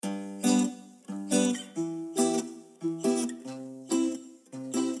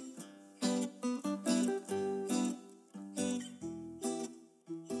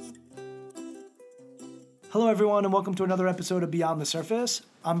Hello, everyone, and welcome to another episode of Beyond the Surface.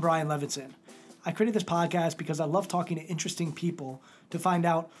 I'm Brian Levinson. I created this podcast because I love talking to interesting people to find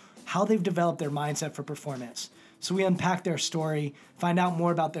out how they've developed their mindset for performance. So we unpack their story, find out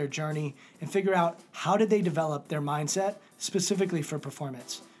more about their journey, and figure out how did they develop their mindset specifically for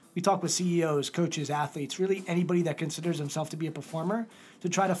performance. We talk with CEOs, coaches, athletes, really anybody that considers himself to be a performer to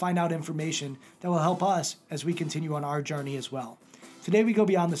try to find out information that will help us as we continue on our journey as well. Today we go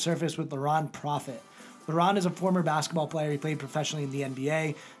beyond the surface with Laurent Profit. Laurent is a former basketball player. He played professionally in the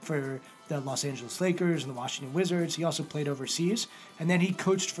NBA for the Los Angeles Lakers and the Washington Wizards. He also played overseas, and then he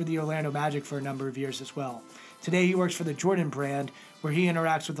coached for the Orlando Magic for a number of years as well. Today he works for the Jordan brand, where he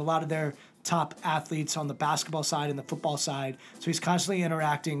interacts with a lot of their top athletes on the basketball side and the football side, so he's constantly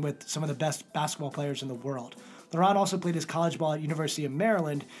interacting with some of the best basketball players in the world. Laurent also played his college ball at University of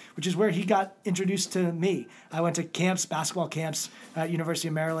Maryland, which is where he got introduced to me. I went to basketball camps at University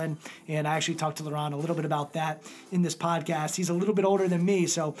of Maryland, and I actually talked to Laurent a little bit about that in this podcast. He's a little bit older than me,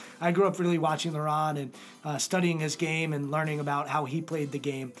 so I grew up really watching Laurent and studying his game and learning about how he played the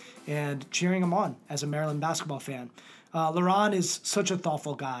game and cheering him on as a Maryland basketball fan. Laurent is such a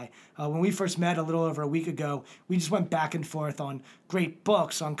thoughtful guy. When we first met a little over a week ago, we just went back and forth on great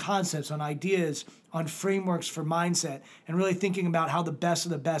books, on concepts, on ideas, on frameworks for mindset, and really thinking about how the best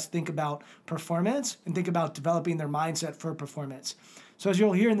of the best think about performance and think about developing their mindset for performance. So as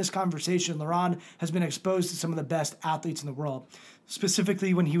you'll hear in this conversation, Laurent has been exposed to some of the best athletes in the world,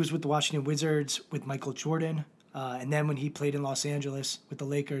 specifically when he was with the Washington Wizards with Michael Jordan, and then when he played in Los Angeles with the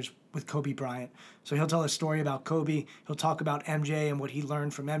Lakers with Kobe Bryant. So he'll tell a story about Kobe. He'll talk about MJ and what he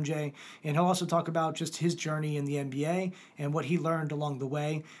learned from MJ. And he'll also talk about just his journey in the NBA and what he learned along the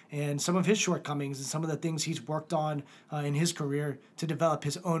way and some of his shortcomings and some of the things he's worked on in his career to develop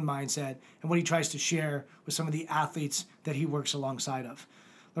his own mindset and what he tries to share with some of the athletes that he works alongside of.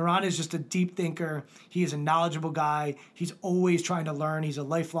 Laurent is just a deep thinker. He is a knowledgeable guy. He's always trying to learn. He's a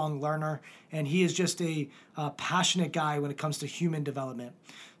lifelong learner, and he is just a passionate guy when it comes to human development.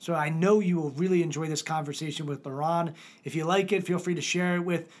 So I know you will really enjoy this conversation with Laurent. If you like it, feel free to share it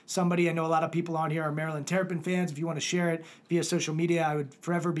with somebody. I know a lot of people on here are Maryland Terrapin fans. If you want to share it via social media, I would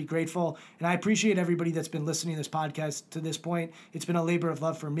forever be grateful. And I appreciate everybody that's been listening to this podcast to this point. It's been a labor of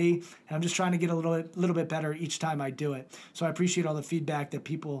love for me, and I'm just trying to get a little bit better each time I do it. So I appreciate all the feedback that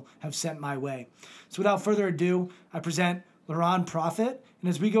people have sent my way. So without further ado, I present Laurent Profit. And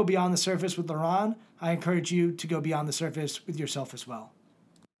as we go beyond the surface with Laurent, I encourage you to go beyond the surface with yourself as well.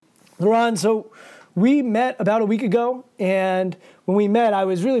 Laurent, so we met about a week ago, and when we met, I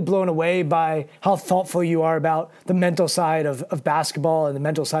was really blown away by how thoughtful you are about the mental side of basketball and the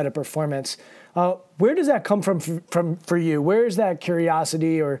mental side of performance. Where does that come from for you? Where is that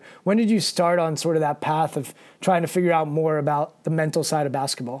curiosity, or when did you start on sort of that path of trying to figure out more about the mental side of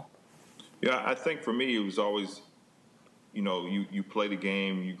basketball? Yeah, I think for me, it was always, you play the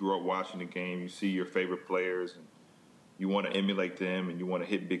game, you grew up watching the game, you see your favorite players, and you want to emulate them, and you want to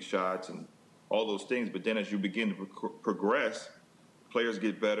hit big shots and all those things. But then as you begin to progress, players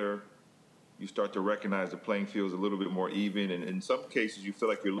get better. You start to recognize the playing field is a little bit more even. And in some cases, you feel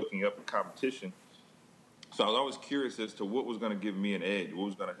like you're looking up at competition. So I was always curious as to what was going to give me an edge, what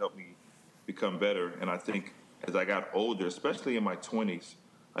was going to help me become better. And I think as I got older, especially in my 20s,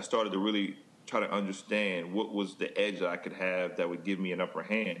 I started to really try to understand what was the edge that I could have that would give me an upper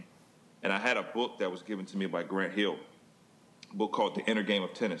hand. And I had a book that was given to me by Grant Hill, a book called The Inner Game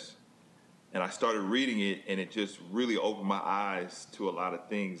of Tennis. And I started reading it, and it just really opened my eyes to a lot of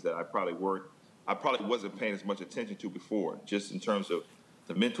things that I probably wasn't paying as much attention to before, just in terms of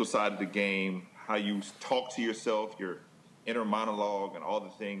the mental side of the game, how you talk to yourself, your inner monologue, and all the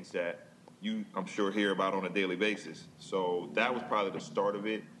things that you, I'm sure, hear about on a daily basis. So that was probably the start of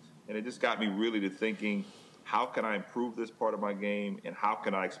it. And it just got me really to thinking, how can I improve this part of my game, and how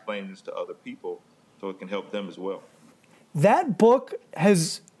can I explain this to other people so it can help them as well? That book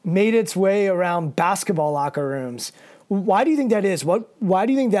has made its way around basketball locker rooms. Why do you think that is? Why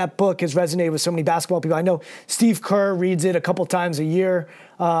do you think that book has resonated with so many basketball people? I know Steve Kerr reads it a couple times a year.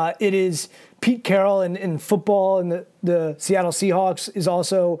 It is Pete Carroll in football, and the Seattle Seahawks is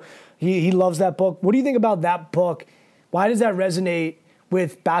also, he loves that book. What do you think about that book? Why does that resonate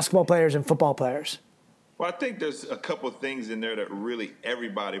with basketball players and football players? Well, I think there's a couple of things in there that really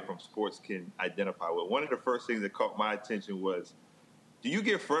everybody from sports can identify with. One of the first things that caught my attention was, do you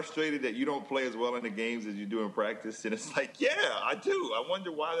get frustrated that you don't play as well in the games as you do in practice? And it's like, yeah, I do. I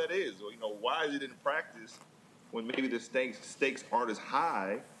wonder why that is. Or, why is it in practice when maybe the stakes aren't as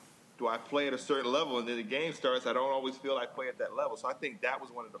high? Do I play at a certain level, and then the game starts, I don't always feel I play at that level. So I think that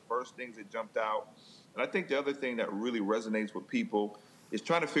was one of the first things that jumped out. And I think the other thing that really resonates with people is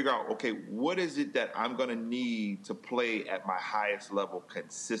trying to figure out, okay, what is it that I'm going to need to play at my highest level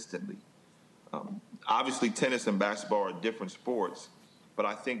consistently? Obviously, tennis and basketball are different sports, but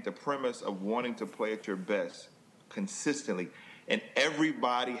I think the premise of wanting to play at your best consistently, and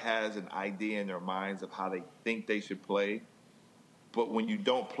everybody has an idea in their minds of how they think they should play, but when you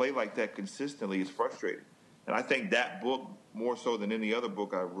don't play like that consistently, it's frustrating. And I think that book, more so than any other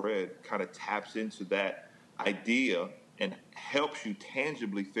book I've read, kind of taps into that idea and helps you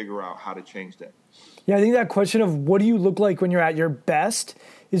tangibly figure out how to change that. Yeah, I think that question of what do you look like when you're at your best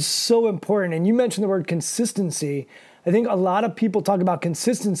is so important. And you mentioned the word consistency. I think a lot of people talk about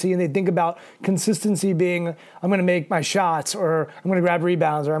consistency and they think about consistency being, I'm going to make my shots, or I'm going to grab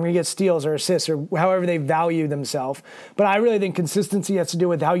rebounds, or I'm going to get steals or assists, or however they value themselves. But I really think consistency has to do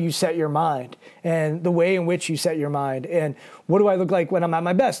with how you set your mind and the way in which you set your mind. And what do I look like when I'm at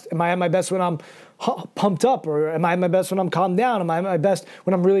my best? Am I at my best when I'm pumped up, or am I at my best when I'm calmed down? Am I at my best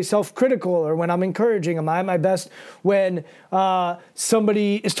when I'm really self-critical, or when I'm encouraging? Am I at my best when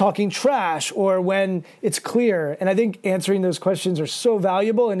somebody is talking trash, or when it's clear? And I think answering those questions are so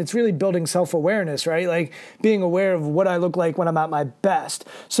valuable, and it's really building self-awareness, right? Like being aware of what I look like when I'm at my best.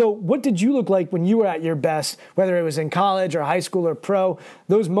 So what did you look like when you were at your best, whether it was in college or high school or pro?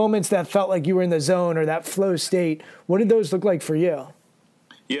 Those moments that felt like you were in the zone or that flow state, what did those look like for you?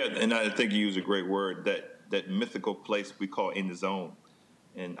 Yeah, and I think you use a great word, that mythical place we call in the zone.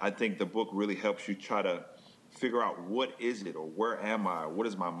 And I think the book really helps you try to figure out what is it, or where am I, or what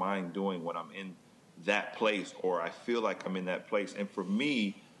is my mind doing when I'm in that place, or I feel like I'm in that place. And for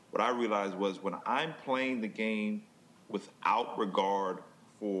me, what I realized was when I'm playing the game without regard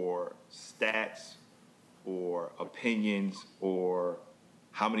for stats or opinions or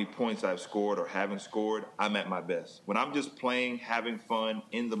how many points I've scored or haven't scored, I'm at my best. When I'm just playing, having fun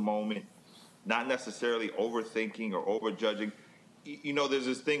in the moment, not necessarily overthinking or overjudging. You know, there's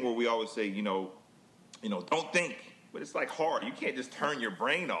this thing where we always say, don't think, but it's like hard. You can't just turn your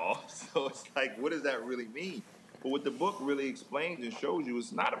brain off. So it's like, what does that really mean? But what the book really explains and shows you,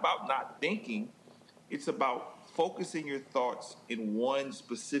 it's not about not thinking. It's about focusing your thoughts in one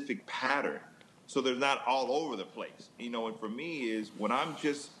specific pattern, so they're not all over the place. And for me is when I'm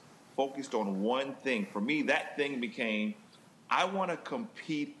just focused on one thing, for me, that thing became, I want to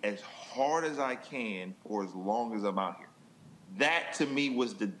compete as hard as I can for as long as I'm out here. That to me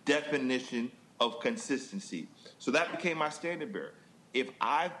was the definition of consistency. So that became my standard bearer. If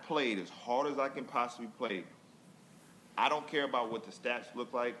I've played as hard as I can possibly play, I don't care about what the stats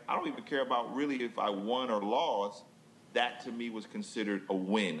look like. I don't even care about really if I won or lost. That to me was considered a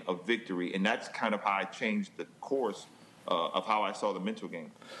win, a victory. And that's kind of how I changed the course of how I saw the mental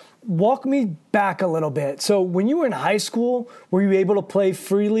game. Walk me back a little bit. So when you were in high school, were you able to play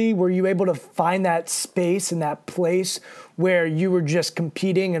freely? Were you able to find that space and that place where you were just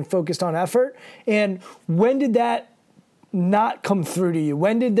competing and focused on effort? And when did that not come through to you?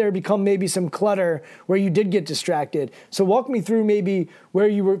 When did there become maybe some clutter where you did get distracted? So walk me through maybe where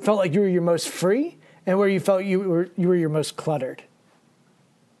you felt like you were your most free and where you felt you were your most cluttered.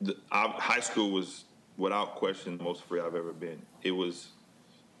 High school was, without question, the most free I've ever been.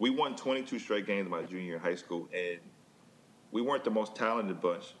 We won 22 straight games my junior year in high school, and we weren't the most talented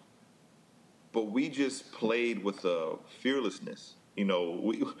bunch, but we just played with a fearlessness.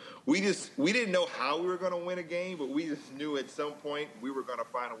 We didn't know how we were going to win a game, but we just knew at some point we were going to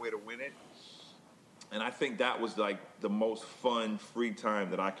find a way to win it. And I think that was like the most fun, free time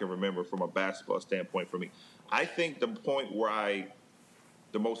that I can remember from a basketball standpoint for me. I think the point where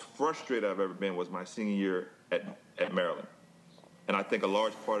the most frustrated I've ever been was my senior year at Maryland. And I think a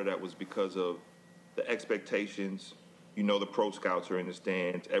large part of that was because of the expectations. The pro scouts are in the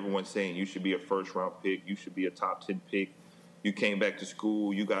stands. Everyone's saying you should be a first-round pick. You should be a top 10 pick. You came back to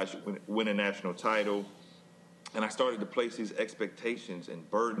school. You guys should win a national title. And I started to place these expectations and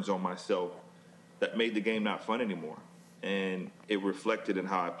burdens on myself that made the game not fun anymore. And it reflected in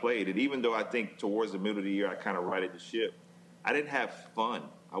how I played. And even though I think towards the middle of the year I kind of righted the ship, I didn't have fun.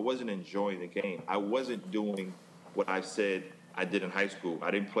 I wasn't enjoying the game. I wasn't doing what I said I did in high school. I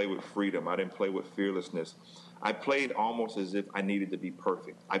didn't play with freedom. I didn't play with fearlessness. I played almost as if I needed to be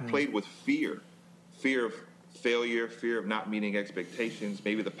perfect. I played with fear of failure, fear of not meeting expectations,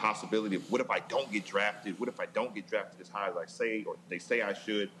 maybe the possibility of what if I don't get drafted? What if I don't get drafted as high as I say, or they say I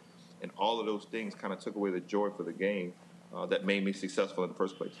should? And all of those things kind of took away the joy for the game that made me successful in the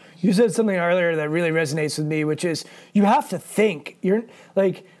first place. You said something earlier that really resonates with me, which is you have to think. You're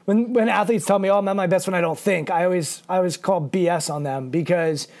like when athletes tell me, "Oh, I'm at my best when I don't think," I always call BS on them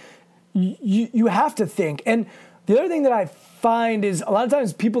because you have to think. And the other thing that I find is a lot of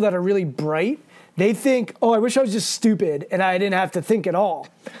times people that are really bright, they think, oh, I wish I was just stupid and I didn't have to think at all.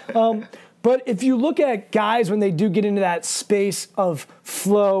 But if you look at guys when they do get into that space of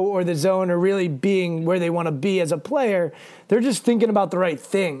flow or the zone or really being where they want to be as a player, they're just thinking about the right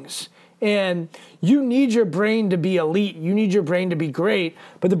things. And you need your brain to be elite. You need your brain to be great.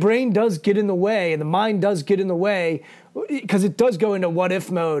 But the brain does get in the way and the mind does get in the way because it does go into what-if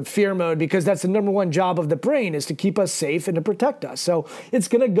mode, fear mode, because that's the number one job of the brain is to keep us safe and to protect us. So it's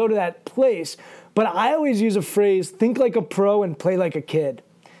going to go to that place. But I always use a phrase, think like a pro and play like a kid.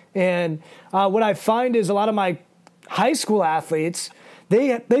 And what I find is a lot of my high school athletes,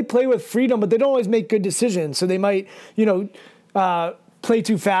 they play with freedom, but they don't always make good decisions. So they might, play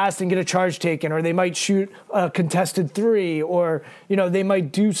too fast and get a charge taken, or they might shoot a contested three, or, they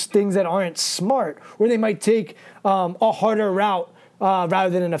might do things that aren't smart, or they might take a harder route rather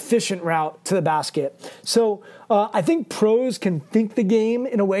than an efficient route to the basket. So I think pros can think the game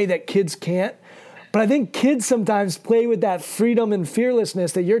in a way that kids can't. But I think kids sometimes play with that freedom and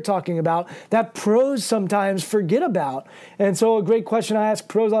fearlessness that you're talking about that pros sometimes forget about. And so a great question I ask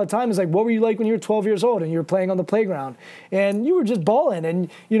pros all the time is like, what were you like when you were 12 years old and you were playing on the playground? And you were just balling.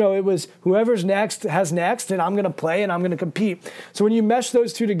 And, it was whoever's next has next, and I'm going to play and I'm going to compete. So when you mesh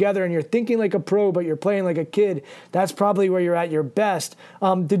those two together and you're thinking like a pro, but you're playing like a kid, that's probably where you're at your best.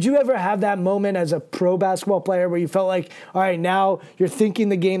 Did you ever have that moment as a pro basketball player where you felt like, all right, now you're thinking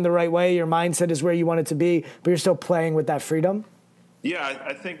the game the right way, your mindset is where you want it to be, but you're still playing with that freedom? Yeah,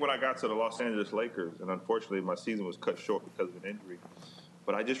 I think when I got to the Los Angeles Lakers, and unfortunately my season was cut short because of an injury,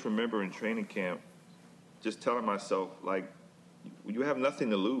 but I just remember in training camp just telling myself, like, you have nothing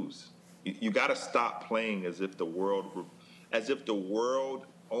to lose. You got to stop playing as if the world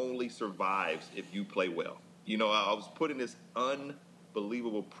only survives if you play well. I was putting this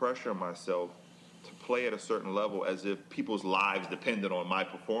unbelievable pressure on myself to play at a certain level as if people's lives depended on my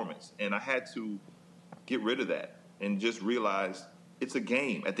performance. And I had to get rid of that and just realize it's a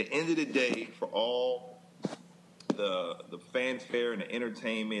game. At the end of the day, for all the fanfare and the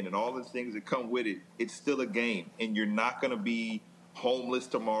entertainment and all the things that come with it, it's still a game. And you're not going to be homeless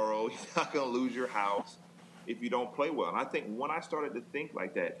tomorrow. You're not going to lose your house if you don't play well. And I think when I started to think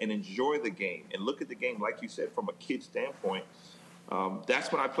like that and enjoy the game and look at the game, like you said, from a kid standpoint,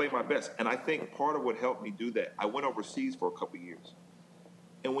 that's when I played my best. And I think part of what helped me do that, I went overseas for a couple of years.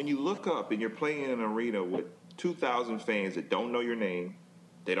 And when you look up and you're playing in an arena with 2,000 fans that don't know your name,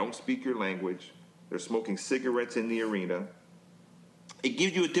 they don't speak your language, they're smoking cigarettes in the arena, it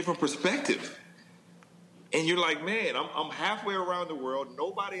gives you a different perspective. And you're like, man, I'm halfway around the world.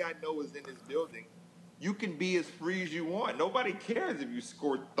 Nobody I know is in this building. You can be as free as you want. Nobody cares if you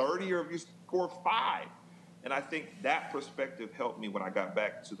score 30 or if you score 5. And I think that perspective helped me when I got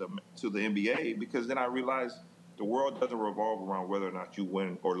back to the NBA, because then I realized the world doesn't revolve around whether or not you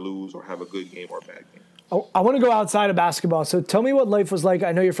win or lose or have a good game or a bad game. I want to go outside of basketball. So tell me what life was like.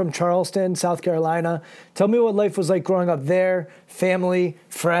 I know you're from Charleston, South Carolina. Tell me what life was like growing up there, family,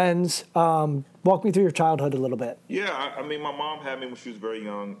 friends. Walk me through your childhood a little bit. Yeah, I mean, my mom had me when she was very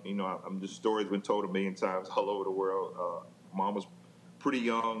young. The story's been told a million times all over the world. Mom was pretty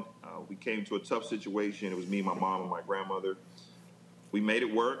young. We came to a tough situation. It was me, my mom, and my grandmother. We made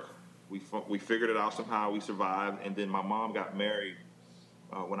it work. We figured it out somehow. We survived. And then my mom got married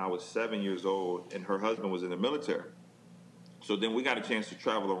when I was 7 years old, and her husband was in the military. So then we got a chance to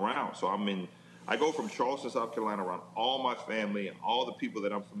travel around. So I go from Charleston, South Carolina, around all my family and all the people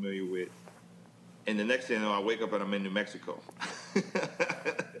that I'm familiar with. And the next thing I know, I wake up and I'm in New Mexico.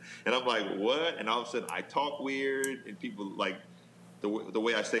 And I'm like, what? And all of a sudden I talk weird, and people like the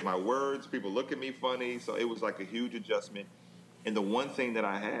way I say my words, people look at me funny. So it was like a huge adjustment. And the one thing that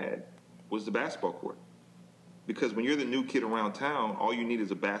I had was the basketball court. Because when you're the new kid around town, all you need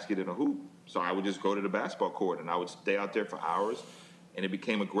is a basket and a hoop. So I would just go to the basketball court, and I would stay out there for hours, and it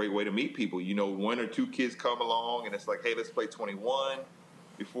became a great way to meet people. One or two kids come along, and it's like, hey, let's play 21.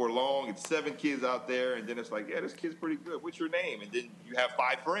 Before long, it's 7 kids out there, and then it's like, yeah, this kid's pretty good. What's your name? And then you have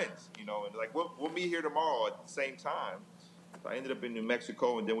 5 friends, and like, we'll meet here tomorrow at the same time. So I ended up in New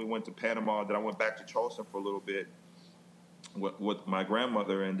Mexico, and then we went to Panama. Then I went back to Charleston for a little bit with my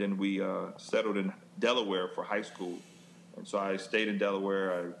grandmother, and then we settled in Delaware for high school. And so I stayed in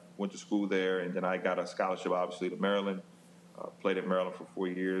Delaware. I went to school there, and then I got a scholarship, obviously, to Maryland. Played at Maryland for 4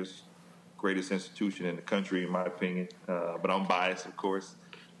 years. Greatest institution in the country, in my opinion. But I'm biased, of course.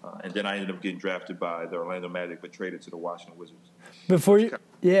 And then I ended up getting drafted by the Orlando Magic, but traded to the Washington Wizards.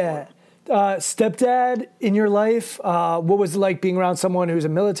 Stepdad in your life, what was it like being around someone who's a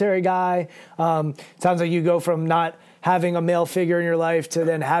military guy? Sounds like you go from not having a male figure in your life to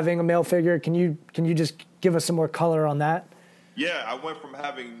then having a male figure. Can you just give us some more color on that? Yeah, I went from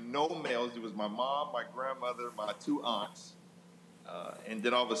having no males. It was my mom, my grandmother, my two aunts. And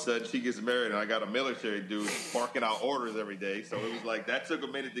then all of a sudden she gets married and I got a military dude barking out orders every day. So it was like that took a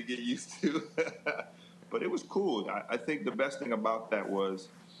minute to get used to. But it was cool. I think the best thing about that was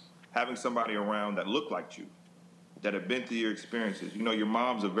having somebody around that looked like you, that have been through your experiences. You know, your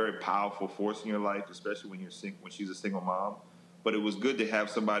mom's a very powerful force in your life, especially when when she's a single mom. But it was good to have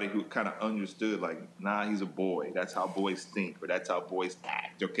somebody who kind of understood, like, nah, he's a boy. That's how boys think, or that's how boys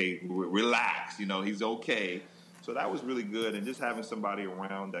act. Okay, relax. You know, he's okay. So that was really good, and just having somebody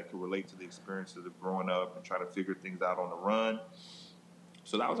around that could relate to the experiences of growing up and trying to figure things out on the run.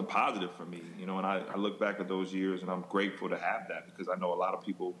 So that was a positive for me, you know, and I look back at those years and I'm grateful to have that because I know a lot of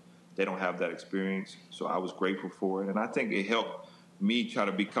people, they don't have that experience. So I was grateful for it. And I think it helped me try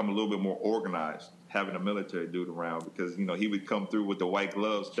to become a little bit more organized having a military dude around because, you know, he would come through with the white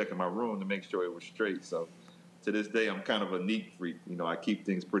gloves checking my room to make sure it was straight. So to this day, I'm kind of a neat freak. You know, I keep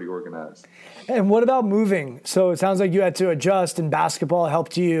things pretty organized. And what about moving? So it sounds like you had to adjust, and basketball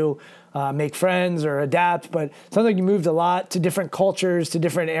helped you make friends or adapt, but it sounds like you moved a lot to different cultures, to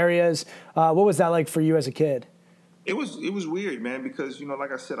different areas. What was that like for you as a kid? It was weird, man, because, you know,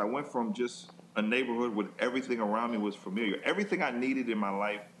 like I said, I went from just a neighborhood with everything around me was familiar. Everything I needed in my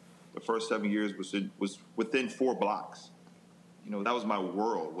life the first 7 years was within 4 blocks. You know, that was my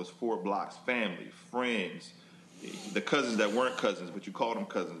world, was 4 blocks. Family, friends, the cousins that weren't cousins, but you called them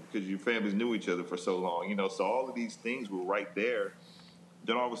cousins because your families knew each other for so long. You know, so all of these things were right there.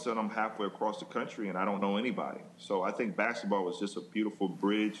 Then all of a sudden I'm halfway across the country and I don't know anybody. So I think basketball was just a beautiful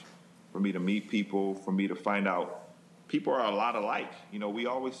bridge for me to meet people, for me to find out people are a lot alike. You know, we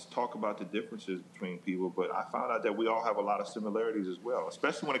always talk about the differences between people, but I found out that we all have a lot of similarities as well,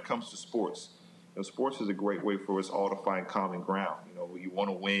 especially when it comes to sports. You know, sports is a great way for us all to find common ground. You know, you want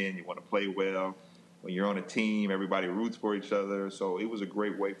to win, you want to play well. When you're on a team, everybody roots for each other. So it was a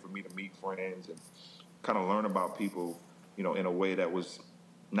great way for me to meet friends and kind of learn about people, you know, in a way that was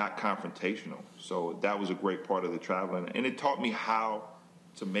not confrontational. So that was a great part of the traveling. And it taught me how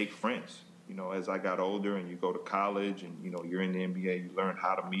to make friends. You know, as I got older and you go to college and, you know, you're in the NBA, you learn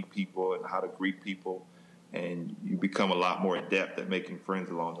how to meet people and how to greet people. And you become a lot more adept at making friends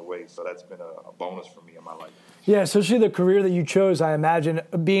along the way. So that's been a bonus for me in my life. Yeah, especially the career that you chose, I imagine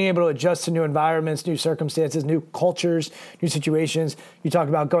being able to adjust to new environments, new circumstances, new cultures, new situations. You talk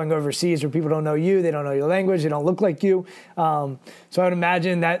about going overseas where people don't know you, they don't know your language, they don't look like you. So I would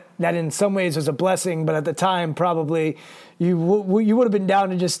imagine that in some ways was a blessing, but at the time probably you would have been down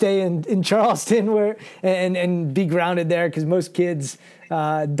to just stay in Charleston and be grounded there because most kids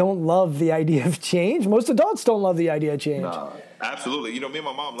don't love the idea of change. Most adults don't love the idea of change. No, absolutely. You know, me and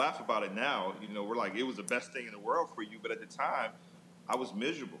my mom laugh about it now. You know, we're like, it was the best thing in the world for you. But at the time, I was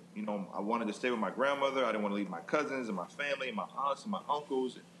miserable. You know, I wanted to stay with my grandmother. I didn't want to leave my cousins and my family and my aunts and my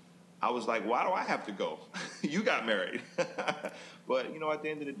uncles. I was like, why do I have to go? You got married. But, you know, at the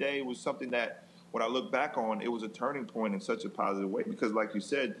end of the day, it was something that when I look back on, it was a turning point in such a positive way. Because like you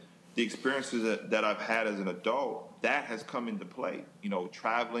said, the experiences that I've had as an adult, that has come into play. You know,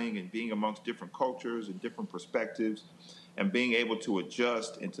 traveling and being amongst different cultures and different perspectives and being able to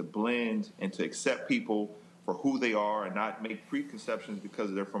adjust and to blend and to accept people for who they are and not make preconceptions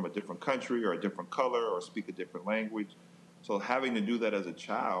because they're from a different country or a different color or speak a different language. So having to do that as a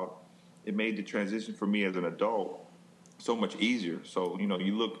child, it made the transition for me as an adult so much easier. So, you know,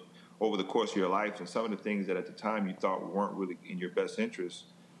 you look over the course of your life and some of the things that at the time you thought weren't really in your best interest,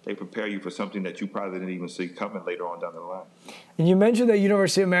 they prepare you for something that you probably didn't even see coming later on down the line. And you mentioned that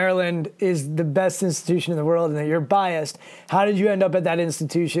University of Maryland is the best institution in the world and that you're biased. How did you end up at that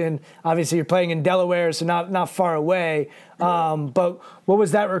institution? Obviously, you're playing in Delaware, so not far away. But what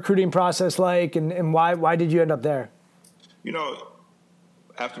was that recruiting process like, and why did you end up there? You know,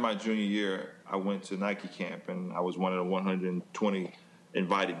 after my junior year, I went to Nike camp, and I was one of the 120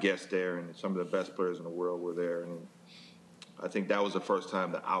 invited guests there, and some of the best players in the world were there. And I think that was the first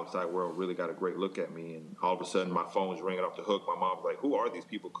time the outside world really got a great look at me. And all of a sudden, my phone was ringing off the hook. My mom was like, "Who are these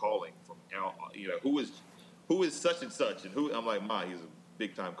people calling from? You know, who is such and such?" And who? I'm like, "Ma, he's a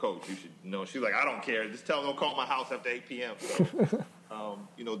big time coach. You should know." She's like, "I don't care. Just tell him don't call my house after 8 p.m." So,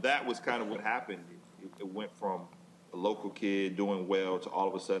 you know, that was kind of what happened. It went from a local kid doing well to all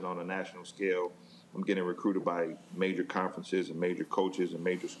of a sudden on a national scale, I'm getting recruited by major conferences and major coaches and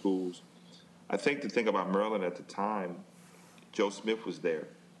major schools. I think the thing about Maryland at the time, Joe Smith was there,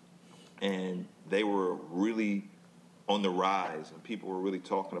 and they were really on the rise, and people were really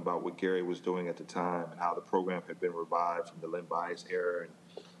talking about what Gary was doing at the time and how the program had been revived from the Len Bias era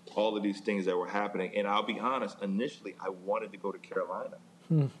and all of these things that were happening. And I'll be honest, initially I wanted to go to Carolina.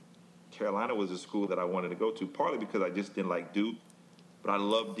 Carolina was a school that I wanted to go to, partly because I just didn't like Duke, but I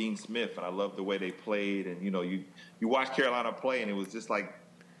loved Dean Smith and I loved the way they played. And, you watch Carolina play and it was just like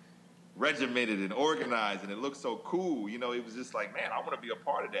regimented and organized and it looked so cool. It was just like, man, I want to be a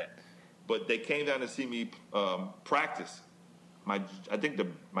part of that. But they came down to see me practice. I think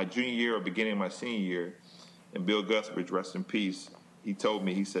my junior year or beginning of my senior year, and Bill Guthridge, rest in peace, he told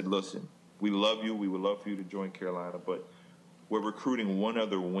me, he said, listen, we love you. We would love for you to join Carolina, but we're recruiting one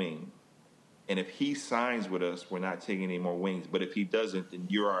other wing. And if he signs with us, we're not taking any more wings. But if he doesn't, then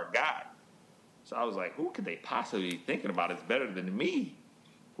you're our guy. So I was like, who could they possibly be thinking about is better than me?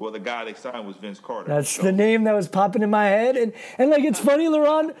 Well, the guy they signed was Vince Carter. That's the name that was popping in my head. And like, it's funny,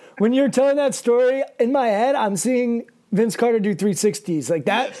 LeRon, when you're telling that story, in my head, I'm seeing Vince Carter do 360s. Like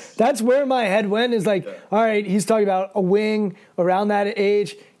that, yes. That's where my head went is like, all right, he's talking about a wing around that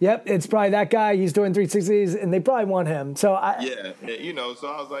age. Yep, it's probably that guy. He's doing 360s, and they probably want him. So so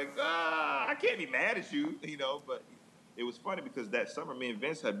I was like, I can't be mad at you, but it was funny because that summer me and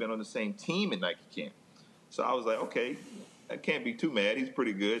Vince had been on the same team in Nike camp. So I was like, okay, I can't be too mad. He's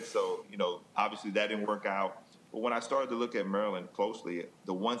pretty good. So, obviously that didn't work out. But when I started to look at Maryland closely,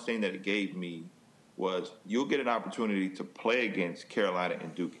 the one thing that it gave me was you'll get an opportunity to play against Carolina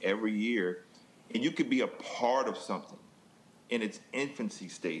and Duke every year, and you could be a part of something in its infancy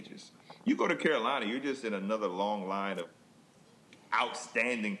stages. You go to Carolina, you're just in another long line of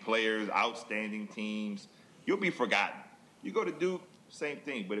outstanding players, outstanding teams. You'll be forgotten. You go to Duke, same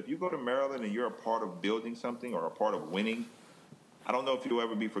thing. But if you go to Maryland and you're a part of building something or a part of winning, I don't know if you'll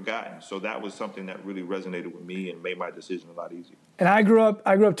ever be forgotten. So that was something that really resonated with me and made my decision a lot easier. And I grew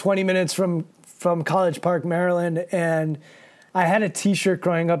up 20 minutes from College Park, Maryland, and I had a T-shirt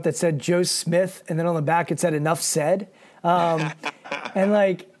growing up that said Joe Smith, and then on the back it said "Enough Said." And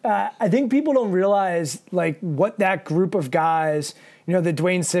I think people don't realize like what that group of guys, the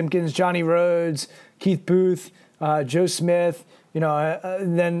Dwayne Simpkins, Johnny Rhodes, Keith Booth, Joe Smith,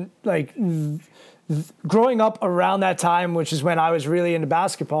 then like growing up around that time, which is when I was really into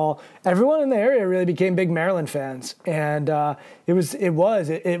basketball, everyone in the area really became big Maryland fans, and it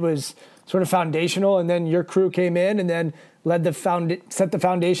was sort of foundational. And then your crew came in and then set the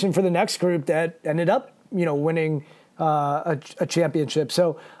foundation for the next group that ended up, winning a championship.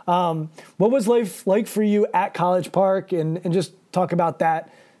 So, what was life like for you at College Park, and just talk about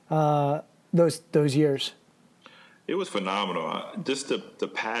that those years? It was phenomenal. Just the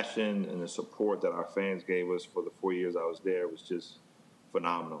passion and the support that our fans gave us for the 4 years I was there was just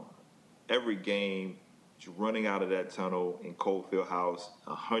phenomenal. Every game, running out of that tunnel in Coldfield House,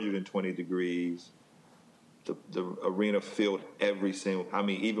 120 degrees, the arena filled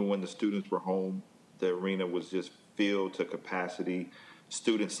even when the students were home, the arena was just filled to capacity.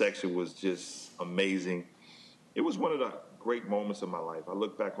 Student section was just amazing. It was one of the great moments of my life. I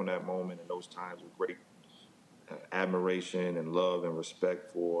look back on that moment and those times with great admiration and love and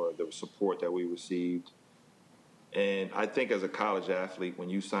respect for the support that we received. And I think as a college athlete, when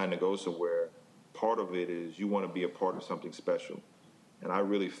you sign to go somewhere, part of it is you want to be a part of something special. And I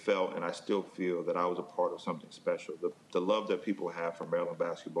really felt, and I still feel, that I was a part of something special. The love that people have for Maryland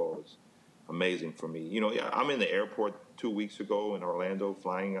basketball is amazing for me. I'm in the airport 2 weeks ago in Orlando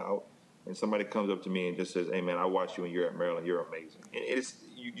flying out, and somebody comes up to me and just says, "Hey, man, I watched you when you're at Maryland. You're amazing."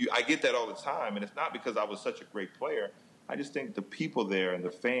 And I get that all the time, and it's not because I was such a great player. I just think the people there and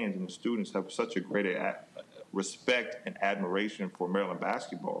the fans and the students have such a great respect and admiration for Maryland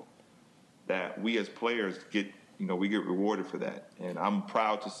basketball that we as players get rewarded for that. And I'm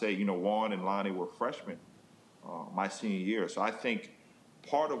proud to say, Juan and Lonnie were freshmen my senior year. So I think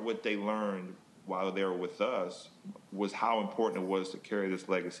part of what they learned while they were with us was how important it was to carry this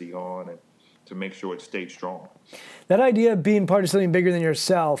legacy on and to make sure it stayed strong. That idea of being part of something bigger than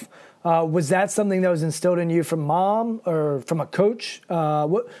yourself, was that something that was instilled in you from mom or from a coach?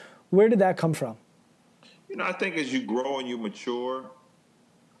 Where did that come from? I think as you grow and you mature,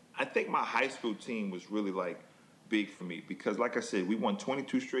 I think my high school team was really big for me because, like I said, we won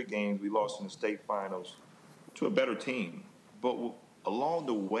 22 straight games. We lost in the state finals to a better team. But along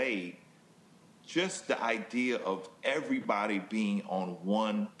the way, just the idea of everybody being on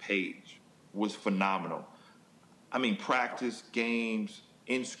one page was phenomenal. I mean, practice, games,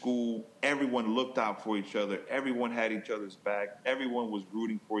 in school, everyone looked out for each other. Everyone had each other's back. Everyone was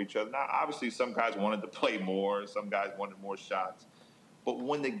rooting for each other. Now, obviously, some guys wanted to play more. Some guys wanted more shots. But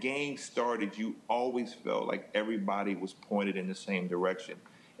when the game started, you always felt like everybody was pointed in the same direction.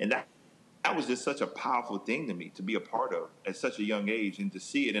 And that was just such a powerful thing to me to be a part of at such a young age and to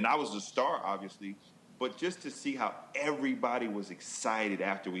see it. And I was a star, obviously, but just to see how everybody was excited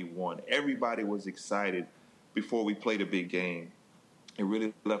after we won. Everybody was excited before we played a big game. it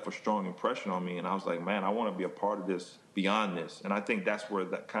really left a strong impression on me. And I was like, man, I want to be a part of this beyond this. And I think that's where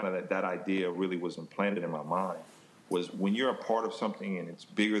that idea really was implanted in my mind, was when you're a part of something and it's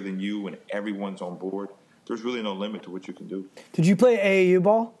bigger than you and everyone's on board, there's really no limit to what you can do. Did you play AAU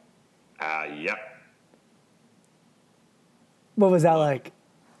ball? Yeah. What was that like?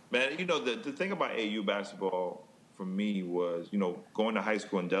 Man, the thing about AAU basketball for me was, going to high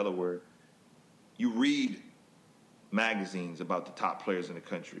school in Delaware, you read magazines about the top players in the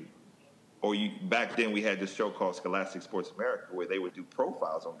country. Or back then we had this show called Scholastic Sports America where they would do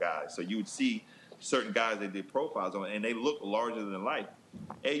profiles on guys. So you would see certain guys they did profiles on, and they look larger than life.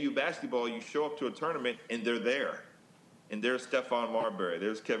 AAU basketball, you show up to a tournament, and they're there. And there's Stephon Marbury,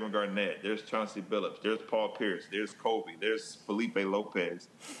 there's Kevin Garnett, there's Chauncey Billups, there's Paul Pierce, there's Kobe, there's Felipe Lopez.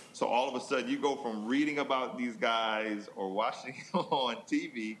 So all of a sudden you go from reading about these guys or watching on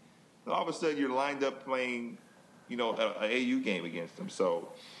TV, and all of a sudden you're lined up playing an AAU game against them. So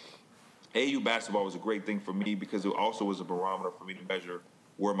AAU basketball was a great thing for me because it also was a barometer for me to measure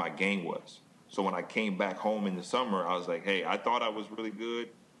where my game was. So when I came back home in the summer, I was like, hey, I thought I was really good,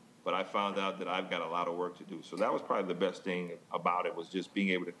 but I found out that I've got a lot of work to do. So that was probably the best thing about it, was just being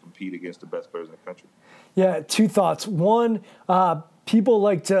able to compete against the best players in the country. Yeah, two thoughts. One, people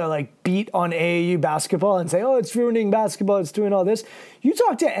like to beat on AAU basketball and say, oh, it's ruining basketball, it's doing all this. You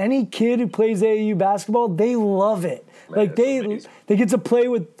talk to any kid who plays AAU basketball, they love it. Man, they get to play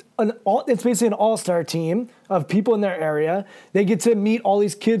with it's basically an all-star team of people in their area. They get to meet all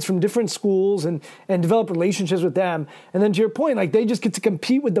these kids from different schools and develop relationships with them. And then to your point, they just get to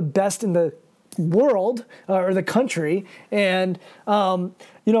compete with the best in the world or the country. And,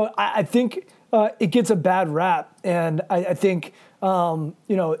 I think it gets a bad rap. And I think,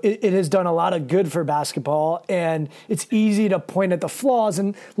 it has done a lot of good for basketball, and it's easy to point at the flaws.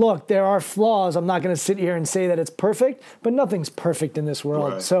 And look, there are flaws. I'm not going to sit here and say that it's perfect, but nothing's perfect in this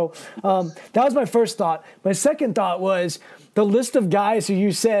world. Right. So that was my first thought. My second thought was the list of guys who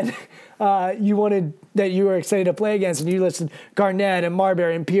you said that you were excited to play against, and you listed Garnett and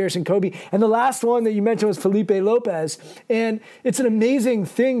Marbury and Pierce and Kobe. And the last one that you mentioned was Felipe Lopez. And it's an amazing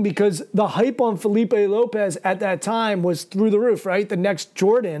thing because the hype on Felipe Lopez at that time was through the roof, right? The next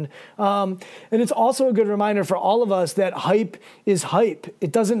Jordan. And it's also a good reminder for all of us that hype is hype.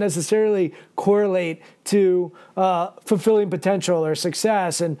 It doesn't necessarily correlate to fulfilling potential or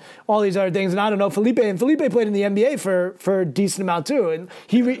success and all these other things. And I don't know, Felipe played in the NBA for a decent amount too. And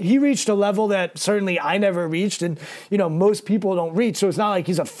he reached a level that certainly I never reached, and most people don't reach. So it's not like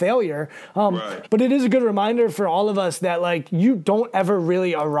he's a failure. Right. But it is a good reminder for all of us that you don't ever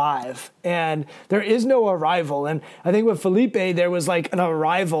really arrive, and there is no arrival. And I think with Felipe, there was an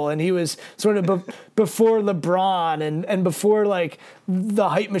arrival, and he was sort of before LeBron and before the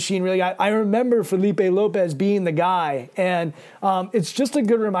hype machine really got. I remember Felipe Lopez being the guy, and it's just a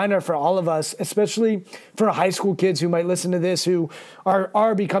good reminder for all of us, especially for high school kids who might listen to this, who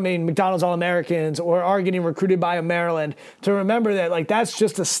are becoming McDonald's All-Americans or are getting recruited by a Maryland, to remember that that's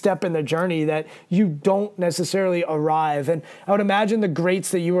just a step in the journey, that you don't necessarily arrive. And I would imagine the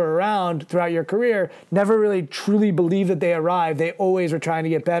greats that you were around throughout your career never really truly believed that they arrived. They always were trying to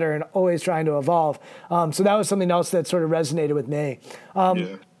get better and always trying to evolve. So that was something else that sort of resonated with me.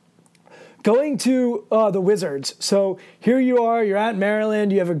 Yeah. Going to the Wizards. So here you are, you're at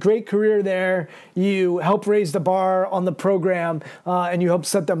Maryland, you have a great career there, you help raise the bar on the program, and you help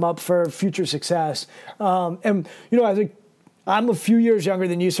set them up for future success. I'm a few years younger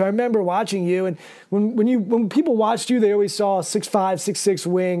than you, so I remember watching you, and when people watched you, they always saw a 6'5", 6'6"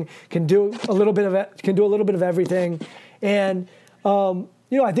 wing, can do a little bit of everything. And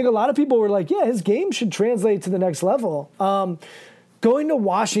I think a lot of people were like, yeah, his game should translate to the next level. Going to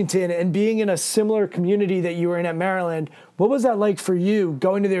Washington and being in a similar community that you were in at Maryland, what was that like for you,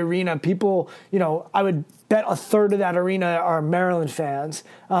 going to the arena? People, I would bet a third of that arena are Maryland fans.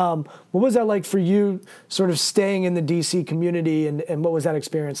 What was that like for you, sort of staying in the D.C. community, and what was that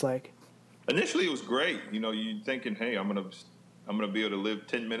experience like? Initially, it was great. You're thinking, hey, I'm gonna be able to live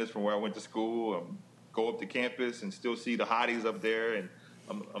 10 minutes from where I went to school, go up to campus and still see the hotties up there, and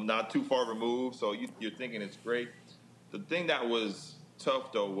I'm not too far removed, so you're thinking it's great. The thing that was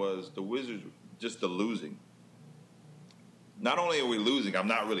tough, though, was the Wizards, just the losing. Not only are we losing, I'm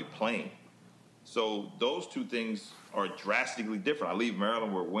not really playing. So those two things are drastically different. I leave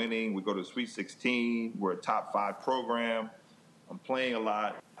Maryland, we're winning. We go to the Sweet 16. We're a top 5 program. I'm playing a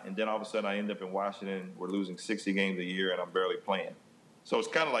lot. And then all of a sudden I end up in Washington. We're losing 60 games a year, and I'm barely playing. So it's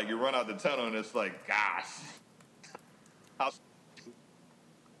kind of like you run out the tunnel, and it's like, gosh.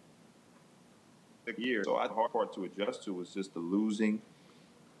 Year. So the hard part to adjust to was just the losing,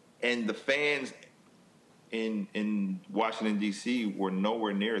 and the fans in Washington, D.C. were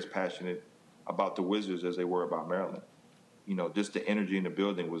nowhere near as passionate about the Wizards as they were about Maryland. You know, just the energy in the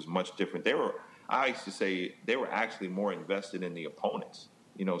building was much different. I used to say they were actually more invested in the opponents,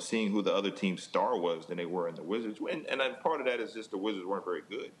 you know, seeing who the other team's star was than they were in the Wizards. And part of that is just the Wizards weren't very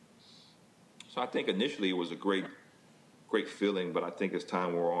good. So I think initially it was a great feeling, but I think as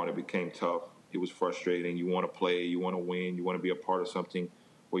time wore on, it became tough. It was frustrating. You want to play, you want to win, you want to be a part of something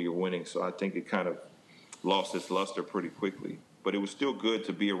where you're winning. So I think it kind of lost its luster pretty quickly. But it was still good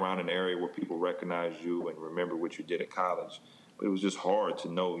to be around an area where people recognize you and remember what you did at college. But it was just hard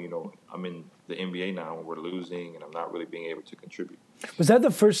to know, you know, I'm in the NBA now and we're losing and I'm not really being able to contribute. Was that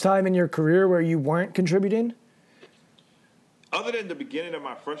the first time in your career where you weren't contributing? Other than the beginning of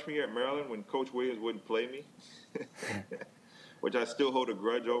my freshman year at Maryland when Coach Williams wouldn't play me, which I still hold a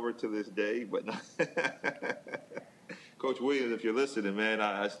grudge over to this day. But Coach Williams, if you're listening, man,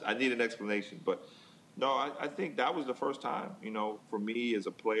 I need an explanation. But no, I think that was the first time, you know, for me as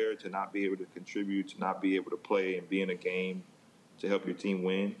a player to not be able to contribute, to not be able to play and be in a game to help your team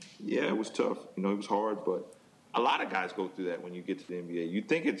win. Yeah, it was tough. You know, it was hard, but a lot of guys go through that when you get to the NBA. You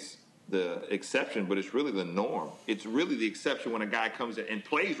think it's the exception, but it's really the norm. It's really the exception when a guy comes in and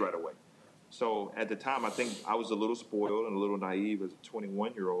plays right away. So at the time, I think I was a little spoiled and a little naive as a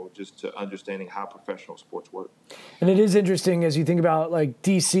 21-year-old just to understanding how professional sports work. And it is interesting as you think about like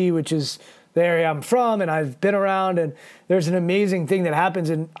DC, which is the area I'm from and I've been around, and there's an amazing thing that happens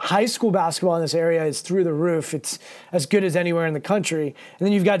in high school basketball in this area is through the roof. It's as good as anywhere in the country. And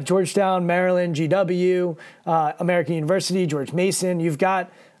then you've got Georgetown, Maryland, GW, American University, George Mason. You've got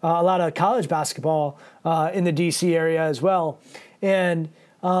a lot of college basketball in the DC area as well. And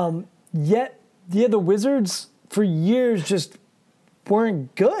yet the Wizards for years just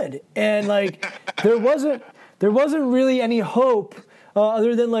weren't good. And like there wasn't really any hope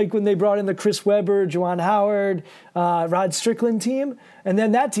other than like when they brought in the Chris Webber, Juwan Howard, Rod Strickland team. And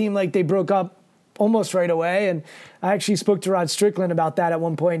then that team, like they broke up almost right away. And I actually spoke to Rod Strickland about that at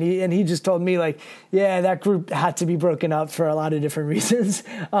one point. He just told me like, yeah, that group had to be broken up for a lot of different reasons.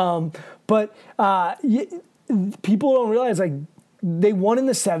 But people don't realize like they won in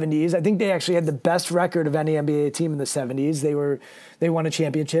the 70s. I think they actually had the best record of any NBA team in the 70s. They won a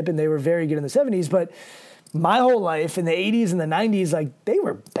championship and they were very good in the 70s. But my whole life in the 80s and the 90s, like they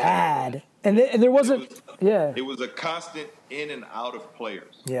were bad. And there wasn't, It was a constant in and out of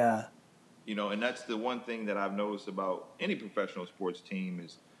players. Yeah. You know, and that's the one thing that I've noticed about any professional sports team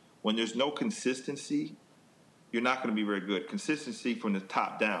is when there's no consistency, you're not going to be very good. Consistency from the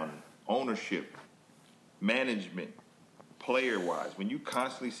top down, ownership, management, player-wise. When you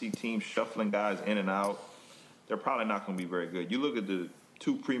constantly see teams shuffling guys in and out, they're probably not going to be very good. You look at the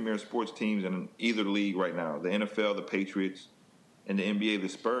two premier sports teams in either league right now, the NFL, the Patriots, and the NBA, the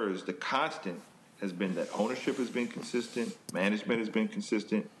Spurs, the constant has been that ownership has been consistent, management has been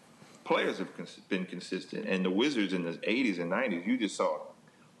consistent, players have been consistent. And the Wizards in the 80s and 90s, you just saw a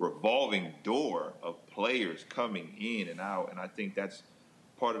revolving door of players coming in and out. And I think that's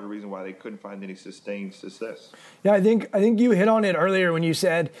part of the reason why they couldn't find any sustained success. Yeah, I think you hit on it earlier when you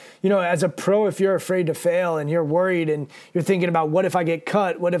said, you know, as a pro, if you're afraid to fail and you're worried and you're thinking about what if I get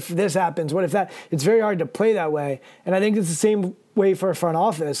cut, what if this happens, what if that, it's very hard to play that way. And I think it's the same way for a front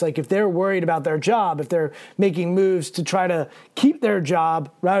office. Like if they're worried about their job, if they're making moves to try to keep their job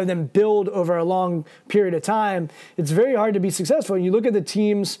rather than build over a long period of time, it's very hard to be successful. And you look at the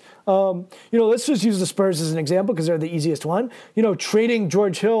teams, you know, let's just use the Spurs as an example because they're the easiest one. You know, trading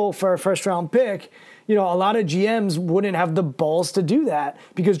George Hill for a first round pick, you know, a lot of GMs wouldn't have the balls to do that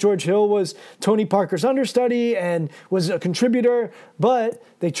because George Hill was Tony Parker's understudy and was a contributor, but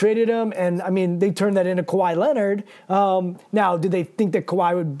they traded him, and, I mean, they turned that into Kawhi Leonard. Now, did they think that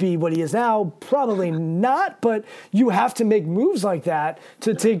Kawhi would be what he is now? Probably not, but you have to make moves like that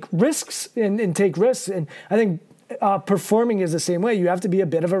to take risks and take risks, and I think performing is the same way. You have to be a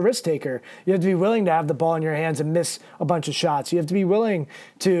bit of a risk taker. You have to be willing to have the ball in your hands and miss a bunch of shots. You have to be willing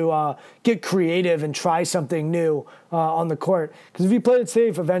to get creative and try something new on the court. Because if you play it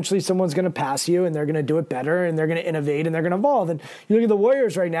safe, eventually someone's going to pass you and they're going to do it better and they're going to innovate and they're going to evolve. And you look at the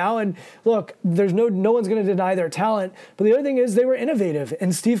Warriors right now, and look, there's no one's going to deny their talent. But the other thing is they were innovative,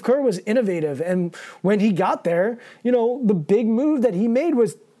 and Steve Kerr was innovative. And when he got there, you know, the big move that he made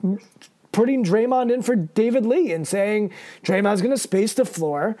was putting Draymond in for David Lee and saying, Draymond's going to space the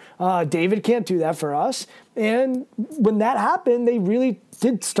floor. David can't do that for us. And when that happened, they really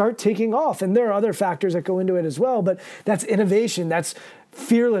did start taking off. And there are other factors that go into it as well, but that's innovation. That's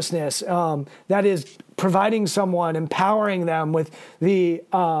fearlessness. That is providing someone, empowering them with the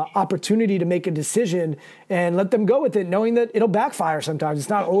opportunity to make a decision and let them go with it, knowing that it'll backfire sometimes. It's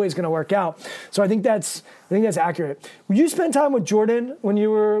not always going to work out. So I think that's accurate. Would you spend time with Jordan when you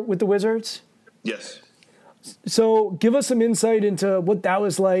were with the Wizards? Yes. So give us some insight into what that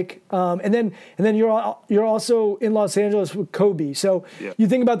was like, and then you're also in Los Angeles with Kobe. So You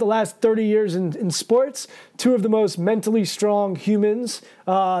think about the last 30 years in sports, two of the most mentally strong humans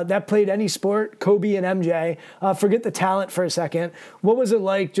that played any sport, Kobe and MJ. Forget the talent for a second. What was it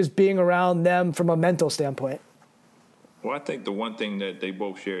like just being around them from a mental standpoint? Well, I think the one thing that they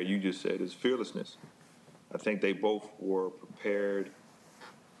both share, you just said, is fearlessness. I think they both were prepared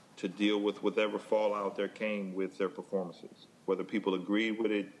to deal with whatever fallout there came with their performances. Whether people agreed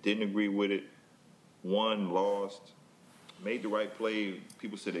with it, didn't agree with it, won, lost, made the right play.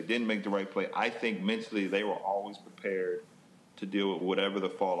 People said they didn't make the right play. I think mentally they were always prepared to deal with whatever the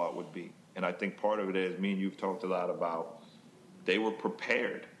fallout would be. And I think part of it is, me and you've talked a lot about, they were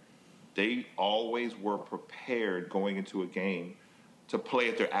prepared. They always were prepared going into a game to play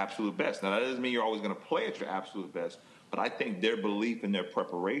at their absolute best. Now, that doesn't mean you're always going to play at your absolute best, but I think their belief in their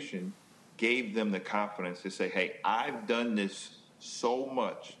preparation gave them the confidence to say, hey, I've done this so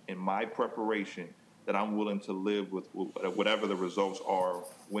much in my preparation that I'm willing to live with whatever the results are,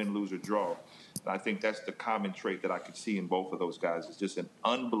 win, lose, or draw. And I think that's the common trait that I could see in both of those guys. It's just an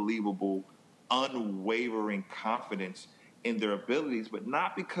unbelievable, unwavering confidence in their abilities, but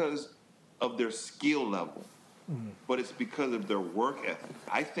not because of their skill level, but it's because of their work ethic.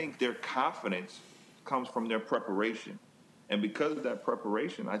 I think their confidence comes from their preparation. And because of that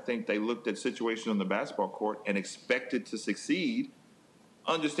preparation, I think they looked at situations on the basketball court and expected to succeed,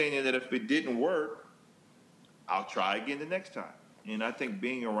 understanding that if it didn't work, I'll try again the next time. And I think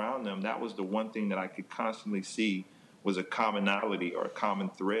being around them, that was the one thing that I could constantly see was a commonality or a common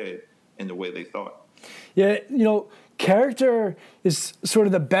thread in the way they thought. Yeah, character is sort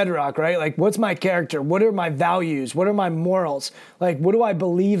of the bedrock, right? Like, what's my character? What are my values? What are my morals? Like, what do I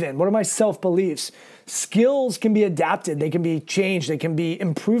believe in? What are my self-beliefs? Skills can be adapted. They can be changed. They can be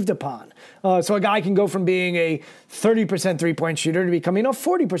improved upon. So a guy can go from being a 30% three-point shooter to becoming a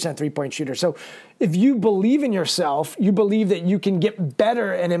 40% three-point shooter. So if you believe in yourself, you believe that you can get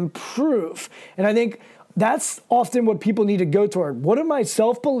better and improve. And I think that's often what people need to go toward. What are my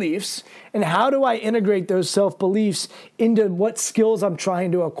self-beliefs, and how do I integrate those self-beliefs into what skills I'm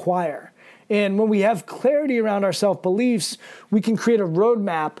trying to acquire? And when we have clarity around our self-beliefs, we can create a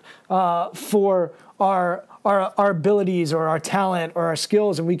roadmap for our abilities or our talent or our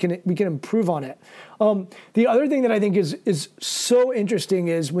skills, and we can improve on it. The other thing that I think is so interesting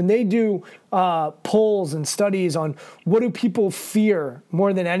is when they do polls and studies on what do people fear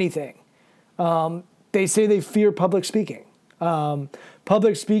more than anything. They say they fear public speaking.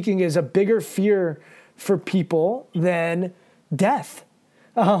 Public speaking is a bigger fear for people than death.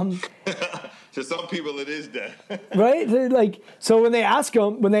 To some people, it is death. Right? So when they ask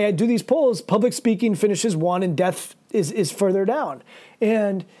them, when they do these polls, public speaking finishes one and death is further down.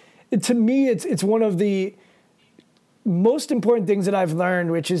 And to me, it's one of the most important things that I've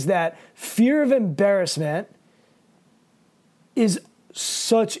learned, which is that fear of embarrassment is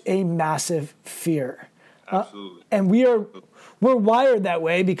such a massive fear. Absolutely. And we're wired that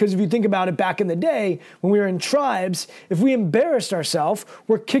way because if you think about it back in the day when we were in tribes, if we embarrassed ourselves,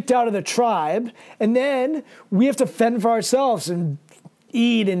 we're kicked out of the tribe, and then we have to fend for ourselves and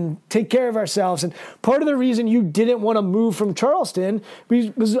eat and take care of ourselves. And part of the reason you didn't want to move from Charleston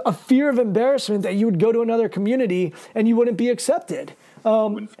was a fear of embarrassment that you would go to another community and you wouldn't be accepted.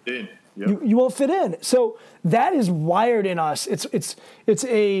 Wouldn't fit in. Yep. You won't fit in. So that is wired in us. It's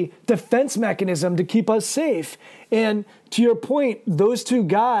a defense mechanism to keep us safe. And to your point, those two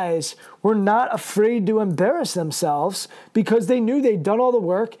guys were not afraid to embarrass themselves because they knew they'd done all the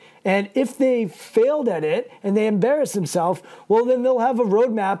work. And if they failed at it and they embarrassed themselves, well, then they'll have a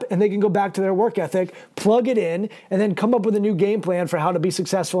roadmap and they can go back to their work ethic, plug it in, and then come up with a new game plan for how to be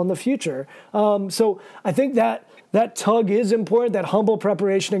successful in the future. So I think that tug is important. That humble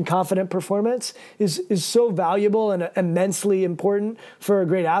preparation and confident performance is so valuable and immensely important for a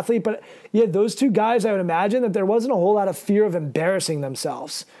great athlete. But yeah, those two guys, I would imagine that there wasn't a whole lot of fear of embarrassing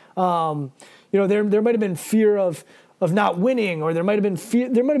themselves. There might have been fear of not winning, or there might have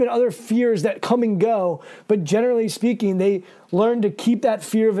been other fears that come and go. But generally speaking, they learned to keep that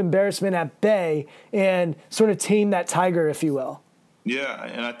fear of embarrassment at bay and sort of tame that tiger, if you will. Yeah,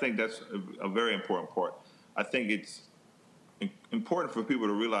 and I think that's a very important part. I think it's important for people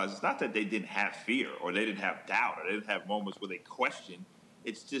to realize it's not that they didn't have fear or they didn't have doubt or they didn't have moments where they questioned.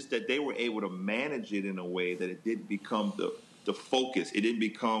 It's just that they were able to manage it in a way that it didn't become the focus. It didn't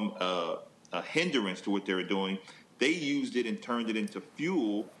become a hindrance to what they were doing. They used it and turned it into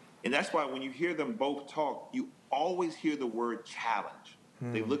fuel. And that's why when you hear them both talk, you always hear the word challenge.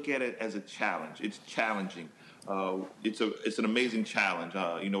 They look at it as a challenge. It's challenging. It's an amazing challenge.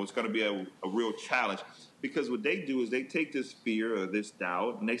 It's going to be a real challenge, because what they do is they take this fear or this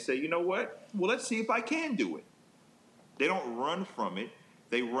doubt and they say, you know what? Well, let's see if I can do it. They don't run from it.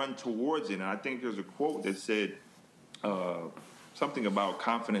 They run towards it. And I think there's a quote that said something about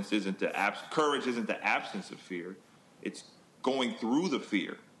courage isn't the absence of fear. It's going through the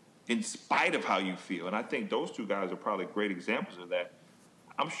fear in spite of how you feel. And I think those two guys are probably great examples of that.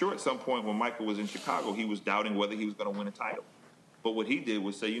 I'm sure at some point when Michael was in Chicago, he was doubting whether he was going to win a title. But what he did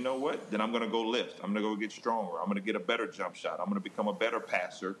was say, you know what? Then I'm going to go lift. I'm going to go get stronger. I'm going to get a better jump shot. I'm going to become a better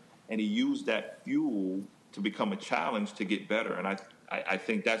passer. And he used that fuel to become a challenge to get better. And I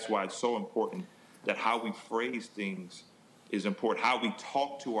think that's why it's so important that how we phrase things is important. How we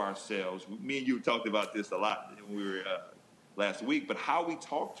talk to ourselves. Me and you talked about this a lot when we were last week. But how we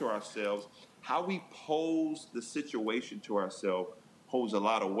talk to ourselves, how we pose the situation to ourselves holds a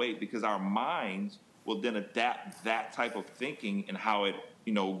lot of weight, because our minds will then adapt that type of thinking and how it,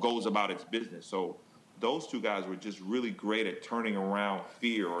 goes about its business. So those two guys were just really great at turning around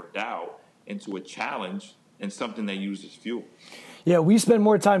fear or doubt into a challenge and something they use as fuel. Yeah, we spend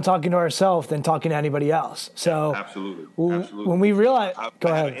more time talking to ourselves than talking to anybody else. So absolutely. When we realize, go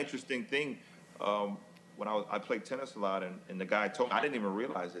ahead. An interesting thing. When I played tennis a lot, and the guy told me, I didn't even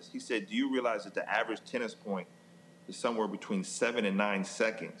realize this. He said, "Do you realize that the average tennis point is somewhere between 7 and 9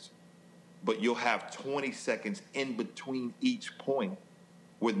 seconds, but you'll have 20 seconds in between each point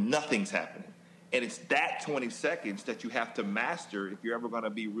where nothing's happening. And it's that 20 seconds that you have to master if you're ever going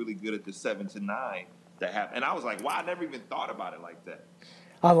to be really good at the 7 to 9 that happen." And I was like, wow, I never even thought about it like that.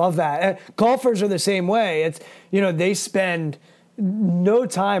 I love that. Golfers are the same way. It's, they spend no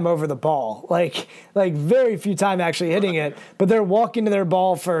time over the ball, like very few time actually hitting it, but they're walking to their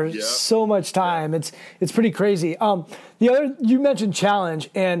ball for so much time. It's pretty crazy. You mentioned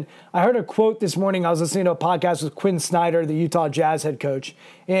challenge, and I heard a quote this morning. I was listening to a podcast with Quinn Snyder, the Utah Jazz head coach,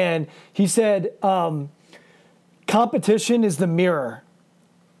 and he said, competition is the mirror.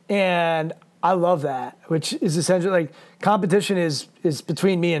 And I love that, which is essentially like competition is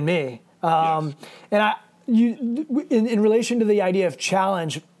between me and me. And in relation to the idea of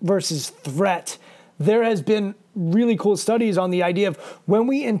challenge versus threat, there has been really cool studies on the idea of when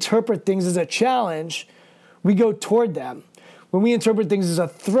we interpret things as a challenge, we go toward them. When we interpret things as a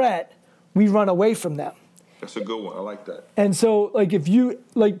threat, we run away from them. That's a good one. I like that. And so, if you,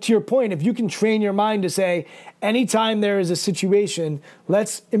 to your point, if you can train your mind to say, anytime there is a situation,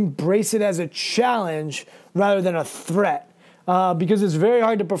 let's embrace it as a challenge rather than a threat. Because it's very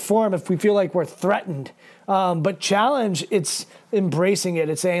hard to perform if we feel like we're threatened. But challenge, it's embracing it.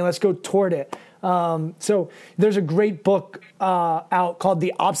 It's saying, let's go toward it. So there's a great book out called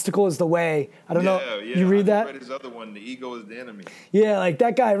The Obstacle is the Way. I don't know. Yeah. You read that? I read his other one, The Ego is the Enemy. Yeah,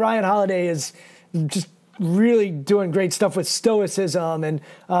 that guy, Ryan Holiday, is just really doing great stuff with stoicism and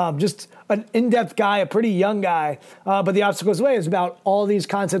just an in-depth guy, a pretty young guy. But The Obstacle is the Way is about all these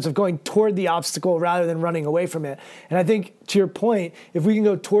concepts of going toward the obstacle rather than running away from it. And I think, to your point, if we can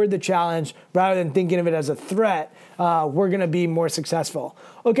go toward the challenge rather than thinking of it as a threat, we're going to be more successful.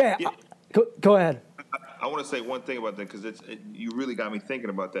 Okay, yeah. Go ahead. I want to say one thing about that, because you really got me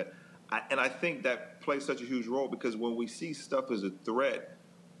thinking about that. And I think that plays such a huge role, because when we see stuff as a threat,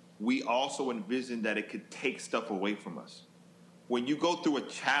 we also envision that it could take stuff away from us. When you go through a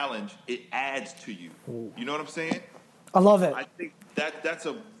challenge, it adds to you. Ooh. You know what I'm saying? I love it. I think that's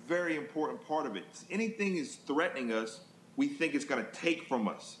a very important part of it. Anything is threatening us, we think it's going to take from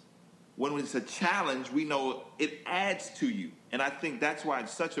us. When it's a challenge, we know it adds to you. And I think that's why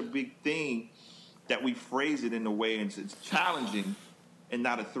it's such a big thing that we phrase it in a way it's challenging and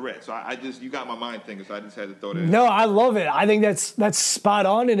not a threat. So you got my mind thinking, so I just had to throw that in. No, I love it. I think that's spot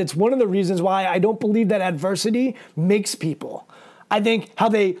on, and it's one of the reasons why I don't believe that adversity makes people. I think how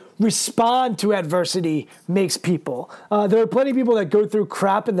they respond to adversity makes people. There are plenty of people that go through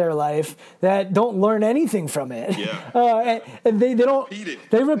crap in their life that don't learn anything from it. Yeah. And they don't. Repeat it.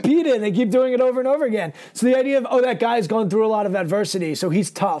 They repeat it and they keep doing it over and over again. So the idea of, that guy's gone through a lot of adversity, so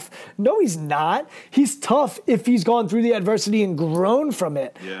he's tough. No, he's not. He's tough if he's gone through the adversity and grown from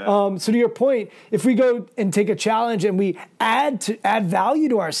it. Yeah. So to your point, if we go and take a challenge and we add value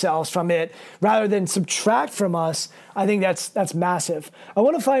to ourselves from it rather than subtract from us, I think that's massive. I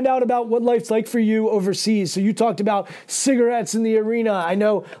want to find out out about what life's like for you overseas. So you talked about cigarettes in the arena. I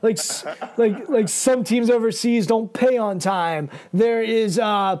know, like some teams overseas don't pay on time. There is,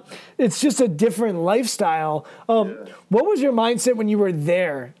 it's just a different lifestyle. What was your mindset when you were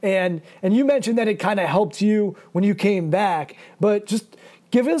there? And you mentioned that it kind of helped you when you came back, but just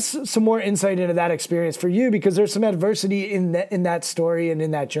give us some more insight into that experience for you, because there's some adversity in that story and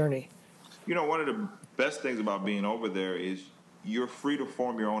in that journey. One of the best things about being over there is you're free to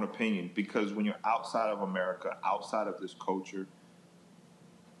form your own opinion, because when you're outside of America, outside of this culture,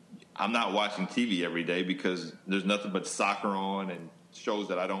 I'm not watching TV every day because there's nothing but soccer on and shows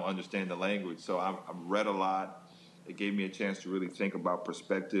that I don't understand the language. So I've read a lot. It gave me a chance to really think about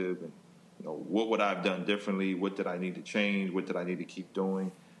perspective and, what would I have done differently? What did I need to change? What did I need to keep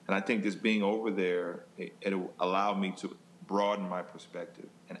doing? And I think just being over there, it allowed me to broaden my perspective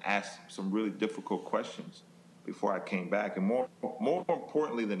and ask some really difficult questions before I came back. And more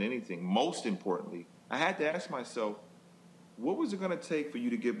importantly than anything, most importantly, I had to ask myself, what was it going to take for you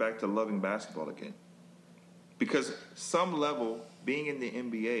to get back to loving basketball again? Because some level, being in the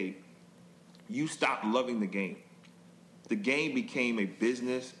NBA, you stopped loving the game. The game became a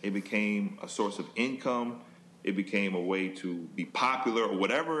business. It became a source of income. It became a way to be popular or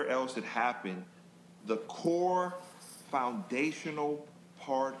whatever else had happened. The core foundational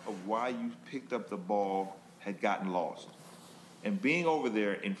part of why you picked up the ball had gotten lost. And being over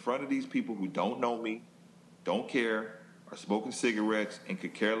there in front of these people who don't know me, don't care, are smoking cigarettes, and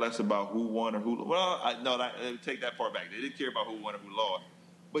could care less about who won or who – I take that part back. They didn't care about who won or who lost.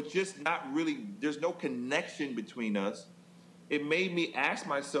 But just not really – there's no connection between us. It made me ask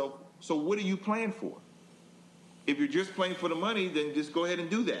myself, so what are you playing for? If you're just playing for the money, then just go ahead and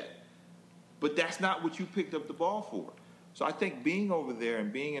do that. But that's not what you picked up the ball for. So I think being over there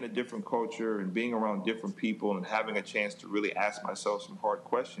and being in a different culture and being around different people and having a chance to really ask myself some hard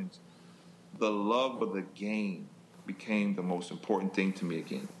questions, the love of the game became the most important thing to me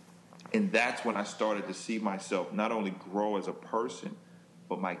again. And that's when I started to see myself not only grow as a person,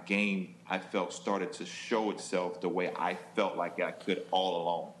 but my game, I felt, started to show itself the way I felt like I could all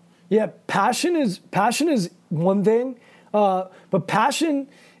along. Yeah, passion is one thing, but passion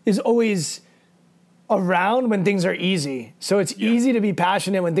is always around when things are easy. So it's easy to be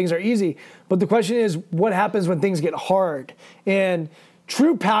passionate when things are easy. But the question is, what happens when things get hard? And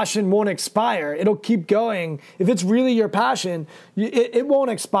true passion won't expire. It'll keep going. If it's really your passion, it won't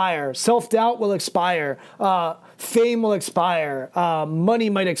expire. Self-doubt will expire. Fame will expire. Money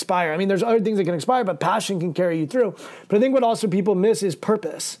might expire. I mean, there's other things that can expire, but passion can carry you through. But I think what also people miss is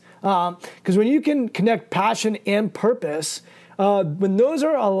purpose. Because when you can connect passion and purpose, when those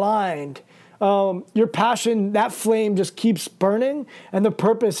are aligned, your passion, that flame just keeps burning, and the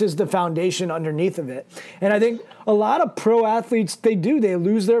purpose is the foundation underneath of it. And I think a lot of pro athletes, they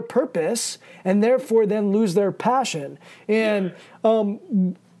lose their purpose and therefore then lose their passion. And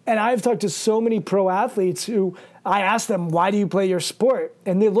I've talked to so many pro athletes who I ask them, why do you play your sport?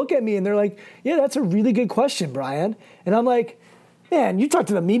 And they look at me and they're like, yeah, that's a really good question, Brian. And I'm like, man, you talk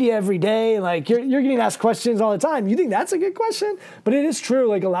to the media every day, like you're getting asked questions all the time. You think that's a good question? But it is true.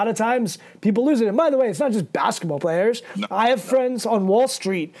 Like a lot of times people lose it. And by the way, it's not just basketball players. I have friends on Wall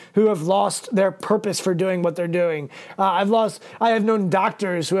Street who have lost their purpose for doing what they're doing. I have known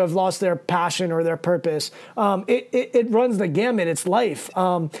doctors who have lost their passion or their purpose. It runs the gamut. It's life.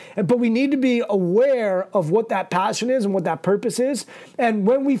 But we need to be aware of what that passion is and what that purpose is. And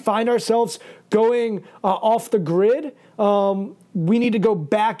when we find ourselves going off the grid, we need to go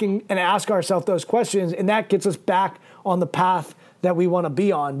back and ask ourselves those questions, and that gets us back on the path that we want to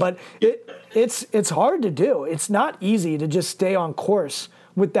be on. But it's hard to do. It's not easy to just stay on course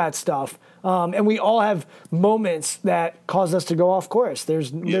with that stuff. And we all have moments that cause us to go off course.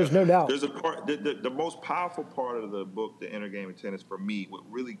 There's no doubt. There's a part, the most powerful part of the book, The Inner Game of Tennis, for me, what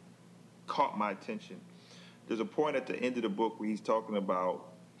really caught my attention, there's a point at the end of the book where he's talking about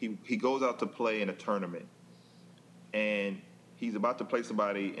he goes out to play in a tournament, and he's about to play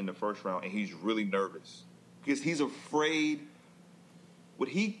somebody in the first round, and he's really nervous because he's afraid. What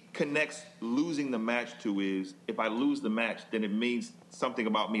he connects losing the match to is, if I lose the match, then it means something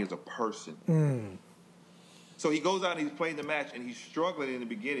about me as a person. So he goes out and he's playing the match, and he's struggling in the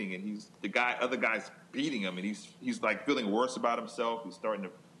beginning, and other guy's beating him, and he's like feeling worse about himself. He's starting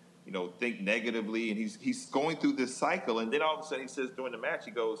to, think negatively, and he's going through this cycle, and then all of a sudden he says during the match,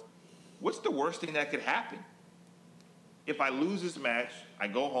 he goes, "What's the worst thing that could happen? If I lose this match, I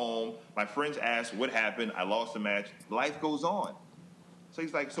go home, my friends ask what happened, I lost the match, life goes on." So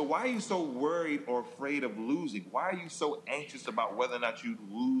he's like, so why are you so worried or afraid of losing? Why are you so anxious about whether or not you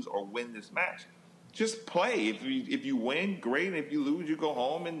lose or win this match? just play. If you win, great. And if you lose, you go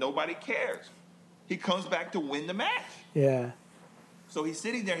home and nobody cares. He comes back to win the match. Yeah. So he's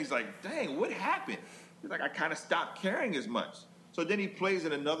sitting there. He's like, dang, what happened? He's like, I kind of stopped caring as much. So then he plays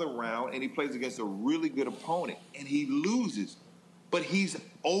in another round, and he plays against a really good opponent, and he loses. But he's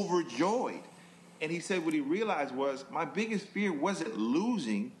overjoyed. And he said what he realized was, my biggest fear wasn't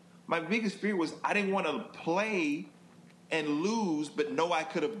losing. My biggest fear was I didn't want to play and lose, but know I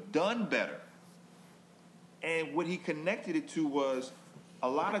could have done better. And what he connected it to was, a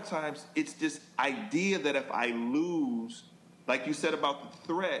lot of times it's this idea that if I lose, like you said about the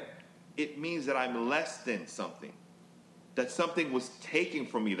threat, it means that I'm less than something, that something was taken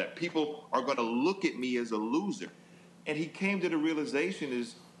from me, that people are going to look at me as a loser. And he came to the realization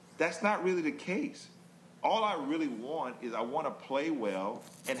is that's not really the case. All I really want is I want to play well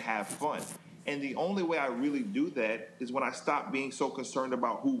and have fun. And the only way I really do that is when I stop being so concerned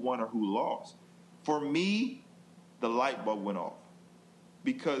about who won or who lost. For me, the light bulb went off.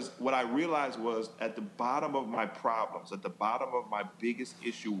 Because what I realized was at the bottom of my problems, at the bottom of my biggest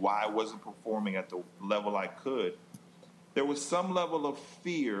issue, why I wasn't performing at the level I could, there was some level of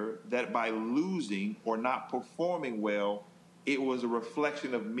fear that by losing or not performing well, it was a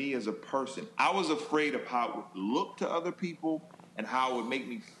reflection of me as a person. I was afraid of how it would look to other people and how it would make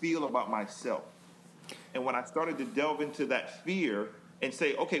me feel about myself. And when I started to delve into that fear and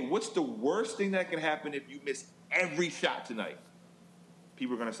say, okay, what's the worst thing that can happen if you miss every shot tonight?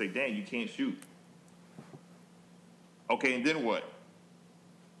 People are going to say, dang, you can't shoot. Okay, and then what?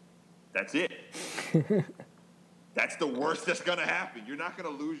 That's it. That's the worst that's going to happen. You're not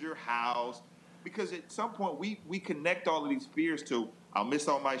going to lose your house. Because at some point, we connect all of these fears to, I'll miss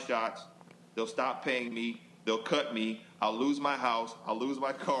all my shots. They'll stop paying me. They'll cut me. I'll lose my house. I'll lose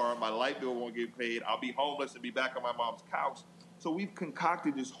my car. My light bill won't get paid. I'll be homeless and be back on my mom's couch. So we've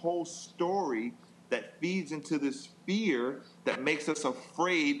concocted this whole story that feeds into this fear that makes us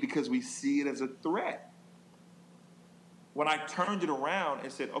afraid because we see it as a threat. When I turned it around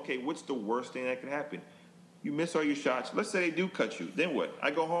and said, okay, what's the worst thing that could happen? You miss all your shots. Let's say they do cut you. Then what? I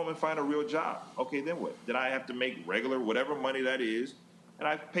go home and find a real job. Okay, then what? Then I have to make regular whatever money that is, and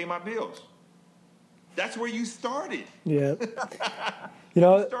I pay my bills. That's where you started. Yeah.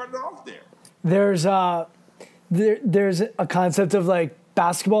 You started off there. There's a concept of like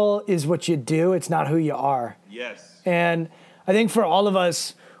basketball is what you do. It's not who you are. Yes. And I think for all of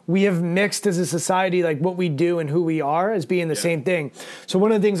us, we have mixed as a society like what we do and who we are as being the same thing. So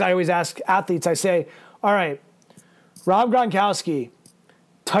one of the things I always ask athletes, I say, all right, Rob Gronkowski,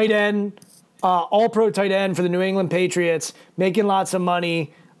 tight end, all-pro tight end for the New England Patriots, making lots of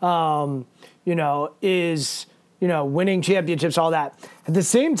money, is winning championships, all that. At the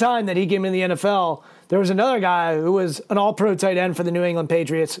same time that he came in the NFL, there was another guy who was an all-pro tight end for the New England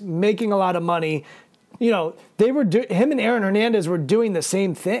Patriots, making a lot of money. They were him and Aaron Hernandez were doing the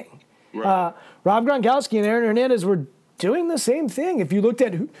same thing. Right. Rob Gronkowski and Aaron Hernandez were doing the same thing. If you looked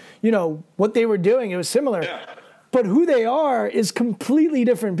at what they were doing, it was similar. Yeah. But who they are is completely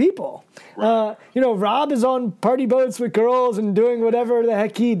different people. Right. Rob is on party boats with girls and doing whatever the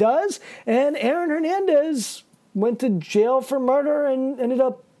heck he does, and Aaron Hernandez went to jail for murder and ended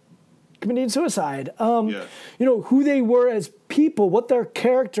up committing suicide. Who they were as people, what their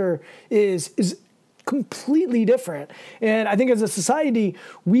character is completely different. And I think as a society,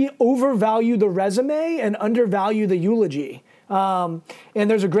 we overvalue the resume and undervalue the eulogy. And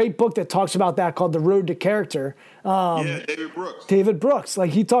there's a great book that talks about that called The Road to Character. David Brooks. David Brooks. Like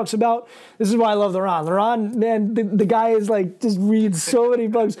he talks about, this is why I love LeRon. LeRon, man, the guy is like, just reads so many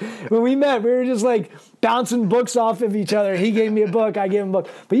books. When we met, we were just like bouncing books off of each other. He gave me a book, I gave him a book.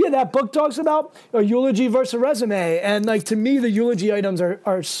 But yeah, that book talks about a eulogy versus a resume. And like, to me, the eulogy items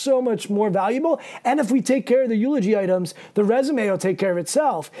are so much more valuable. And if we take care of the eulogy items, the resume will take care of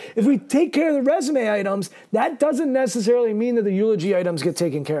itself. If we take care of the resume items, that doesn't necessarily mean that the eulogy items get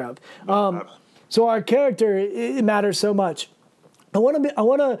taken care of. So our character, it matters so much. I want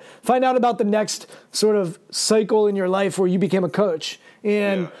to find out about the next sort of cycle in your life where you became a coach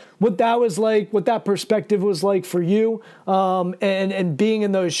and what that was like, what that perspective was like for you, and being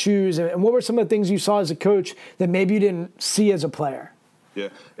in those shoes, and what were some of the things you saw as a coach that maybe you didn't see as a player? Yeah,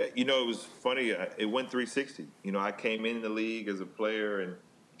 it was funny. It went 360. I came in the league as a player and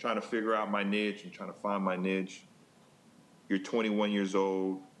trying to figure out my niche and trying to find my niche. You're 21 years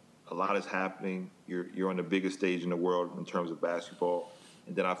old. A lot is happening. You're on the biggest stage in the world in terms of basketball.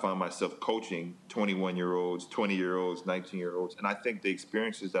 And then I found myself coaching 21-year-olds, 20-year-olds, 19-year-olds. And I think the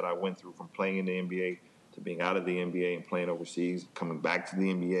experiences that I went through from playing in the NBA to being out of the NBA and playing overseas, coming back to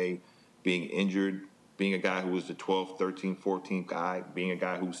the NBA, being injured, being a guy who was the 12th, 13th, 14th guy, being a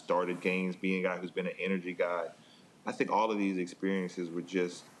guy who started games, being a guy who's been an energy guy. I think all of these experiences were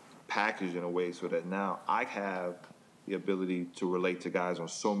just packaged in a way so that now I have the ability to relate to guys on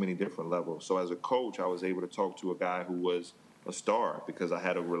so many different levels. So as a coach, I was able to talk to a guy who was a star because I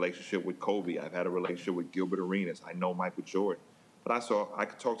had a relationship with Kobe. I've had a relationship with Gilbert Arenas. I know Michael Jordan. But I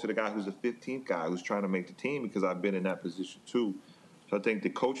could talk to the guy who's the 15th guy who's trying to make the team because I've been in that position too. So I think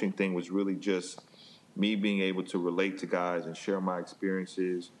the coaching thing was really just me being able to relate to guys and share my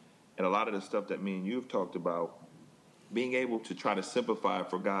experiences. And a lot of the stuff that me and you have talked about, being able to try to simplify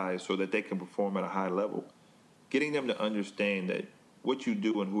for guys so that they can perform at a high level. Getting them to understand that what you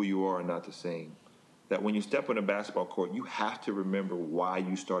do and who you are not the same. That when you step on a basketball court, you have to remember why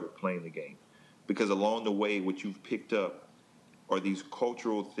you started playing the game. Because along the way, what you've picked up are these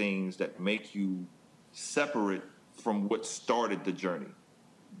cultural things that make you separate from what started the journey.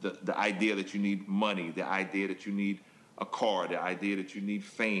 The idea that you need money, the idea that you need a car, the idea that you need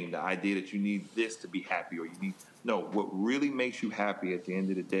fame, the idea that you need this to be happy, or you need... No, what really makes you happy at the end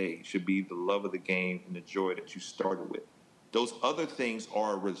of the day should be the love of the game and the joy that you started with. Those other things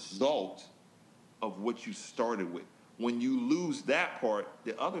are a result of what you started with. When you lose that part,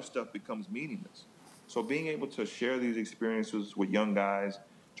 the other stuff becomes meaningless. So being able to share these experiences with young guys,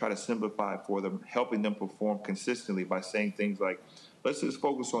 try to simplify for them, helping them perform consistently by saying things like, let's just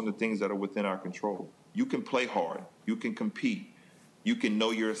focus on the things that are within our control. You can play hard. You can compete. You can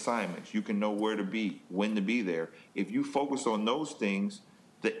know your assignments. You can know where to be, when to be there. If you focus on those things,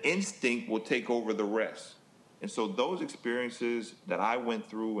 the instinct will take over the rest. And so those experiences that I went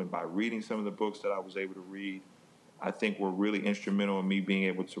through and by reading some of the books that I was able to read, I think were really instrumental in me being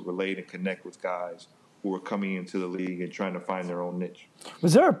able to relate and connect with guys who were coming into the league and trying to find their own niche.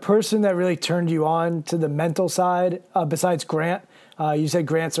 Was there a person that really turned you on to the mental side besides Grant? You said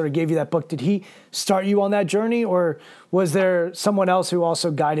Grant sort of gave you that book. Did he start you on that journey, or was there someone else who also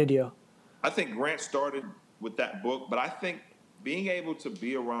guided you? I think Grant started with that book, but I think being able to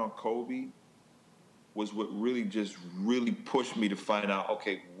be around Kobe was what really pushed me to find out,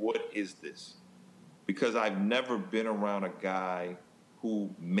 okay, what is this? Because I've never been around a guy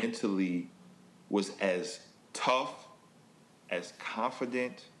who mentally was as tough, as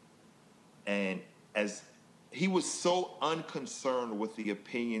confident, and as he was so unconcerned with the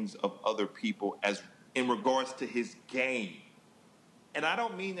opinions of other people as in regards to his game. And I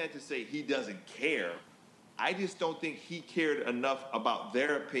don't mean that to say he doesn't care. I just don't think he cared enough about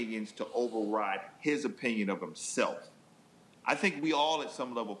their opinions to override his opinion of himself. I think we all at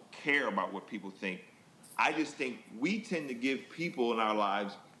some level care about what people think. I just think we tend to give people in our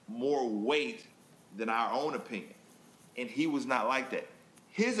lives more weight than our own opinion. And he was not like that.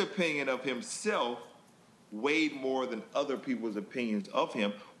 His opinion of himself weighed more than other people's opinions of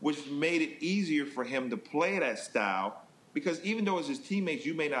him, which made it easier for him to play that style, because even though as his teammates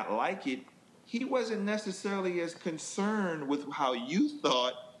you may not like it, he wasn't necessarily as concerned with how you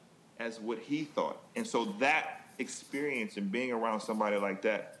thought as what he thought. And so that experience and being around somebody like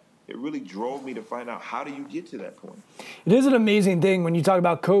that, it really drove me to find out, how do you get to that point? It is an amazing thing when you talk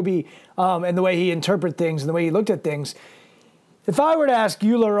about Kobe and the way he interpreted things and the way he looked at things. If I were to ask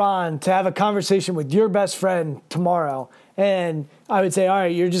you, Laurent, to have a conversation with your best friend tomorrow, and I would say, all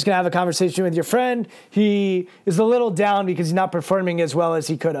right, you're just going to have a conversation with your friend. He is a little down because he's not performing as well as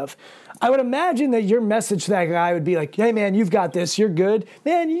he could have. I would imagine that your message to that guy would be like, hey, man, you've got this. You're good.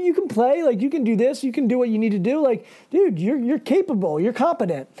 Man, you can play. Like, you can do this. You can do what you need to do. Like, dude, you're capable. You're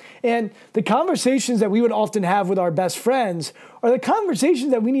competent. And the conversations that we would often have with our best friends are the conversations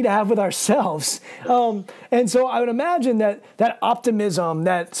that we need to have with ourselves. And so I would imagine that optimism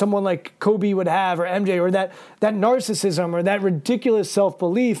that someone like Kobe would have, or MJ, or that narcissism or that ridiculous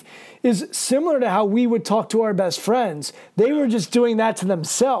self-belief is similar to how we would talk to our best friends. They were just doing that to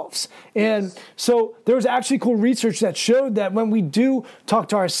themselves. And so there was actually cool research that showed that when we do talk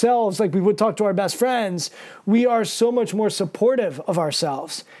to ourselves like we would talk to our best friends, we are so much more supportive of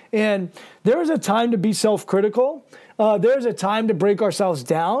ourselves. And there is a time to be self-critical. There's a time to break ourselves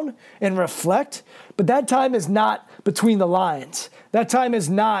down and reflect, but that time is not between the lines. That time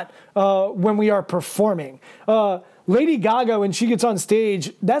is not when we are performing. Lady Gaga, when she gets on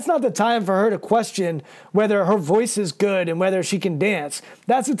stage, that's not the time for her to question whether her voice is good and whether she can dance.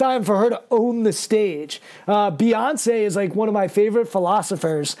 That's the time for her to own the stage. Beyonce is like one of my favorite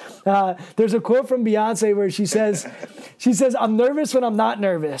philosophers. There's a quote from Beyonce where she says, I'm nervous when I'm not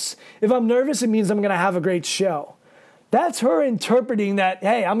nervous. If I'm nervous, it means I'm going to have a great show. That's her interpreting that,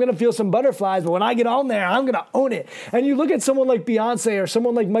 hey, I'm going to feel some butterflies, but when I get on there, I'm going to own it. And you look at someone like Beyonce or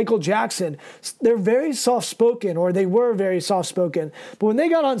someone like Michael Jackson, they're very soft-spoken, or they were very soft-spoken. But when they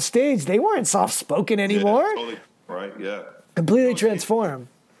got on stage, they weren't soft-spoken anymore. Yeah, totally. Right, yeah. Completely transformed.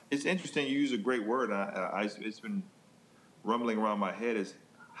 It's interesting you use a great word. It's been rumbling around my head is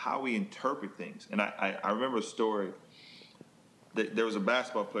how we interpret things. And I remember a story. There was a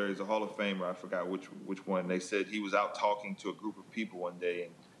basketball player, he's a Hall of Famer, I forgot which one. They said he was out talking to a group of people one day,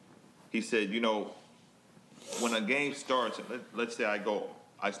 and he said, when a game starts, let's say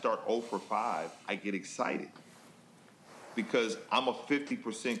I start 0 for 5, I get excited because I'm a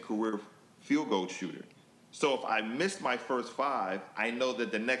 50% career field goal shooter. So if I miss my first 5, I know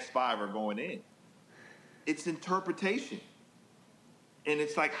that the next 5 are going in. It's interpretation. And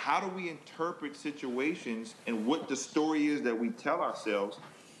it's like, how do we interpret situations, and what the story is that we tell ourselves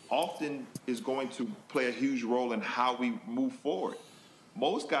often is going to play a huge role in how we move forward.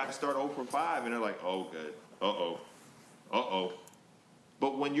 Most guys start 0 for 5 and they're like, oh, good. Uh-oh.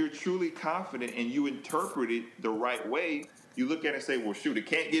 But when you're truly confident and you interpret it the right way, you look at it and say, well, shoot, it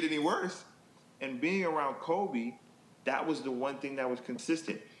can't get any worse. And being around Kobe, that was the one thing that was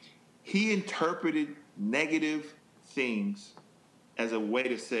consistent. He interpreted negative things as a way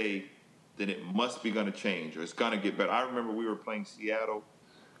to say that it must be going to change or it's going to get better. I remember we were playing Seattle,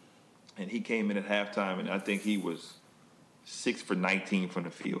 and he came in at halftime, and I think he was 6 for 19 from the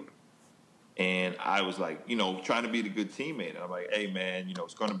field. And I was like, trying to be the good teammate. And I'm like, hey, man,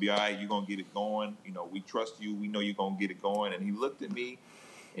 it's going to be all right. You're going to get it going. We trust you. We know you're going to get it going. And he looked at me,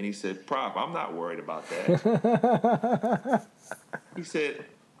 and he said, Prop, I'm not worried about that. He said,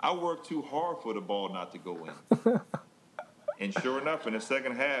 I worked too hard for the ball not to go in. And sure enough, in the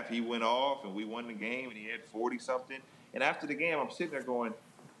second half, he went off, and we won the game, and he had 40-something. And after the game, I'm sitting there going,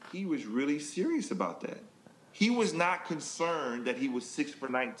 he was really serious about that. He was not concerned that he was 6 for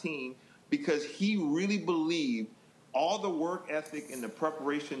 19 because he really believed all the work ethic and the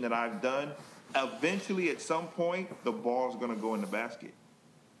preparation that I've done, eventually at some point, the ball's going to go in the basket.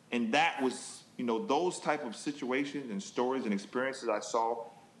 And that was, those type of situations and stories and experiences I saw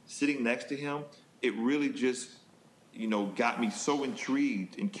sitting next to him, it really just got me so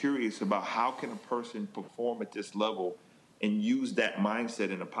intrigued and curious about how can a person perform at this level and use that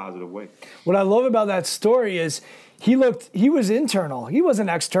mindset in a positive way. What I love about that story is he was internal. He wasn't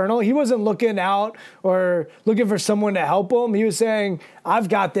external. He wasn't looking out or looking for someone to help him. He was saying, I've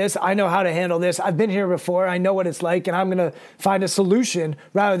got this. I know how to handle this. I've been here before. I know what it's like, and I'm going to find a solution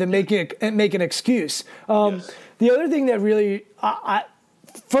rather than make an excuse. Yes. The other thing that really,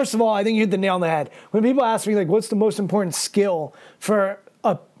 first of all, I think you hit the nail on the head. When people ask me, what's the most important skill for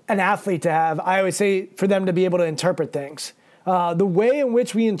an athlete to have, I always say for them to be able to interpret things. The way in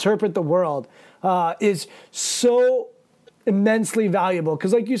which we interpret the world is so immensely valuable.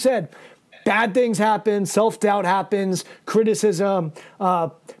 Because like you said, bad things happen, self-doubt happens, criticism,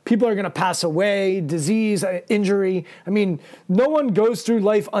 people are going to pass away, disease, injury. I mean, no one goes through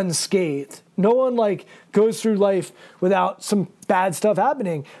life unscathed. No one goes through life without some bad stuff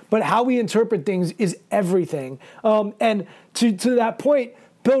happening. But how we interpret things is everything. And to that point,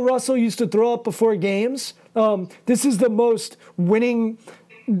 Bill Russell used to throw up before games. This is the most winning,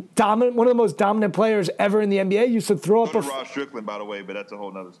 one of the most dominant players ever in the NBA. Used to throw up. Rod Strickland, by the way, but that's a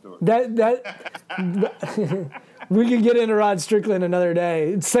whole other story. We could get into Rod Strickland another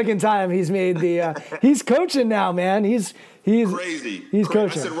day. It's the second time he's made the. He's coaching now, man. He's crazy. He's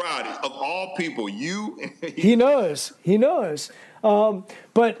coaching. I said, Rod, of all people, you. He knows.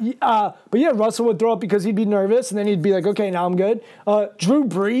 But yeah, Russell would throw up because he'd be nervous, and then he'd be like, okay, now I'm good. Drew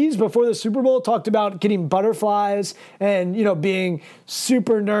Brees, before the Super Bowl, talked about getting butterflies and, being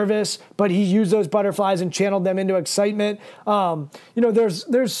super nervous, but he used those butterflies and channeled them into excitement.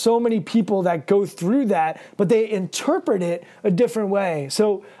 There's so many people that go through that, but they interpret it a different way.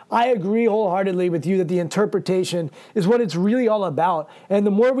 So I agree wholeheartedly with you that the interpretation is what it's really all about. And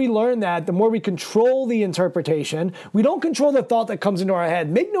the more we learn that, the more we control the interpretation. We don't control the thought that comes into our head.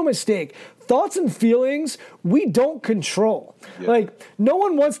 Make no mistake, thoughts and feelings, we don't control. Yeah. No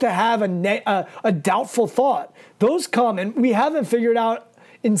one wants to have a doubtful thought. Those come, and we haven't figured out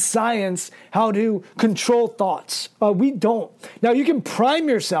in science how to control thoughts. We don't. Now, you can prime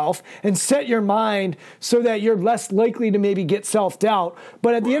yourself and set your mind so that you're less likely to maybe get self-doubt.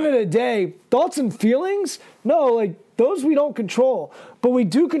 But at the end of the day, thoughts and feelings, no, those we don't control, but we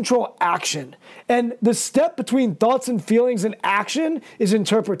do control action. And the step between thoughts and feelings and action is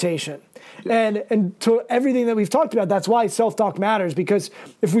interpretation. And to everything that we've talked about, that's why self-talk matters, because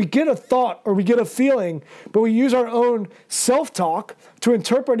if we get a thought or we get a feeling, but we use our own self-talk to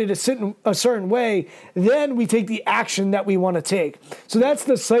interpret it a certain way, then we take the action that we want to take. So that's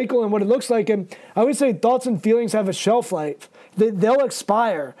the cycle and what it looks like. And I always say thoughts and feelings have a shelf life. They'll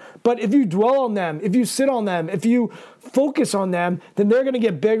expire. But if you dwell on them, if you sit on them, if you focus on them, then they're going to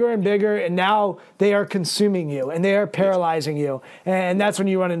get bigger and bigger, and now they are consuming you, and they are paralyzing you. And that's when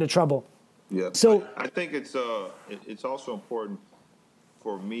you run into trouble. Yeah. So I think it's also important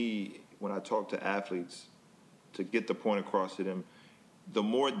for me when I talk to athletes to get the point across to them. The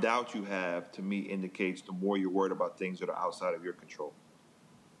more doubt you have, to me, indicates the more you're worried about things that are outside of your control.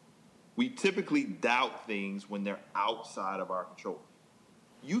 We typically doubt things when they're outside of our control.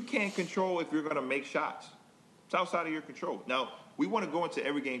 You can't control if you're going to make shots. It's outside of your control. Now, we want to go into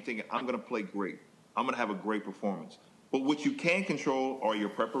every game thinking, I'm going to play great. I'm going to have a great performance. But what you can control are your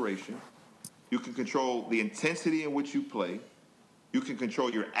preparation. You can control the intensity in which you play. You can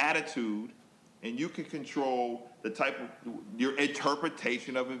control your attitude. And you can control the type of your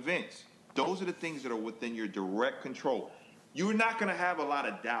interpretation of events. Those are the things that are within your direct control. You're not going to have a lot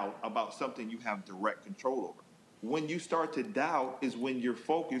of doubt about something you have direct control over. When you start to doubt is when your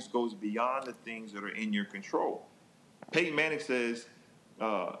focus goes beyond the things that are in your control. Peyton Manning says,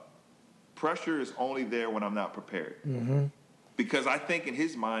 pressure is only there when I'm not prepared. Mm-hmm. Because I think in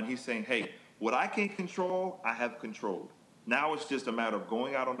his mind, he's saying, hey, what I can't control, I have controlled. Now it's just a matter of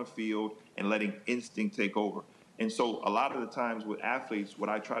going out on the field and letting instinct take over. And so a lot of the times with athletes, what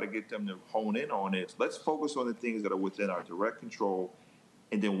I try to get them to hone in on is let's focus on the things that are within our direct control.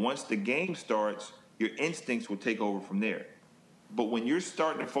 And then once the game starts, your instincts will take over from there. But when you're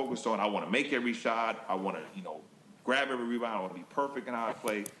starting to focus on, I want to make every shot, I want to, grab every rebound, I want to be perfect in how I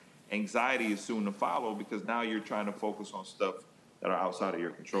play, anxiety is soon to follow because now you're trying to focus on stuff that are outside of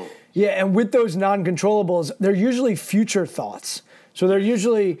your control. Yeah, and with those non-controllables, they're usually future thoughts. So they're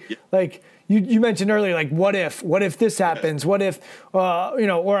usually like you mentioned earlier, like what if this happens? What if,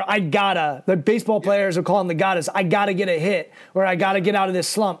 or I gotta, the baseball players will call them the goddess, I gotta get a hit, or I gotta get out of this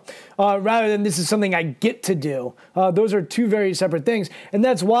slump, rather than this is something I get to do. Those are two very separate things. And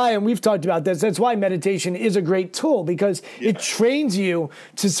that's why, and we've talked about this, that's why meditation is a great tool because it trains you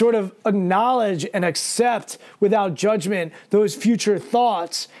to sort of acknowledge and accept without judgment those future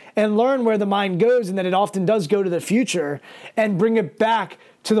thoughts and learn where the mind goes and that it often does go to the future and bring it back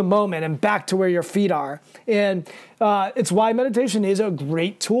to the moment and back to where your feet are. And it's why meditation is a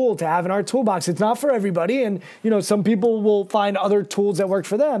great tool to have in our toolbox. It's not for everybody. And, some people will find other tools that work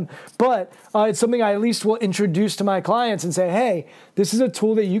for them. But it's something I at least will introduce to my clients and say, hey, this is a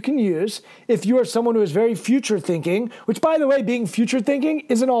tool that you can use if you are someone who is very future thinking, which, by the way, being future thinking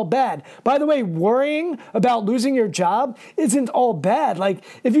isn't all bad. By the way, worrying about losing your job isn't all bad. Like,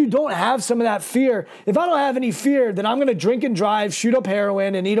 if you don't have some of that fear, if I don't have any fear, then I'm going to drink and drive, shoot up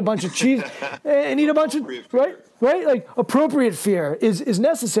heroin, and eat a bunch of cheese, and eat a bunch of, right? Like appropriate fear is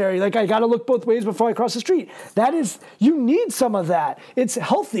necessary. Like I got to look both ways before I cross the street. You need some of that. It's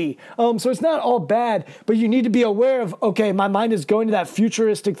healthy. So it's not all bad, but you need to be aware of, okay, my mind is going to that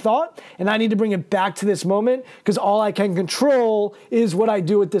futuristic thought and I need to bring it back to this moment because all I can control is what I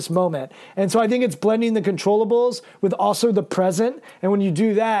do at this moment. And so I think it's blending the controllables with also the present. And when you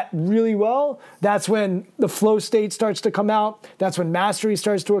do that really well, that's when the flow state starts to come out. That's when mastery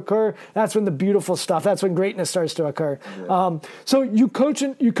starts to occur. That's when the beautiful stuff, that's when greatness starts to occur. Yeah. So you coach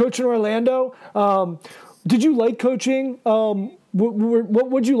in Orlando. Did you like coaching? What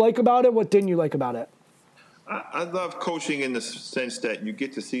would you like about it? What didn't you like about it? I love coaching in the sense that you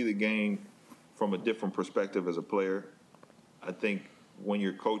get to see the game from a different perspective as a player. I think when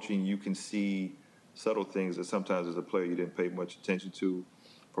you're coaching, you can see subtle things that sometimes as a player you didn't pay much attention to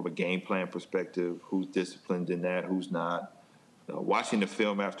from a game plan perspective, who's disciplined in that, who's not. Watching the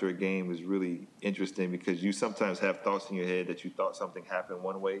film after a game is really interesting because you sometimes have thoughts in your head that you thought something happened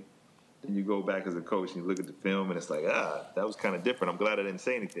one way. Then you go back as a coach and you look at the film and it's like, that was kind of different. I'm glad I didn't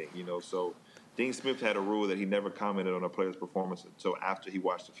say anything, So Dean Smith had a rule that he never commented on a player's performance until after he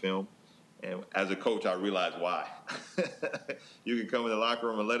watched the film. And as a coach, I realized why. You can come in the locker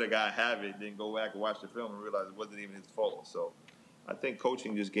room and let a guy have it, then go back and watch the film and realize it wasn't even his fault. So I think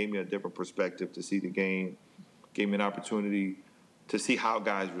coaching just gave me a different perspective to see the game, gave me an opportunity to see how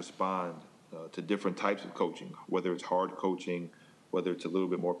guys respond to different types of coaching, whether it's hard coaching, whether it's a little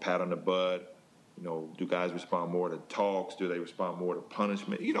bit more pat on the butt. Do guys respond more to talks? Do they respond more to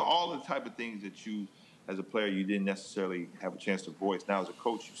punishment? All the type of things that you, as a player, you didn't necessarily have a chance to voice. Now, as a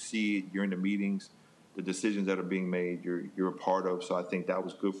coach, you see it. You're in the meetings. the decisions that are being made, you're a part of. So I think that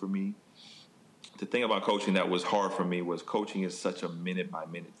was good for me. The thing about coaching that was hard for me was coaching is such a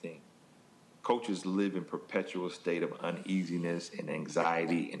minute-by-minute thing. Coaches live in perpetual state of uneasiness and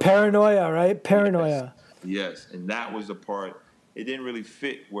anxiety. And paranoia, right? Paranoia. Yes. And that was the part. It didn't really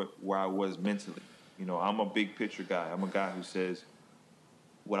fit where I was mentally. You know, I'm a big picture guy. I'm a guy who says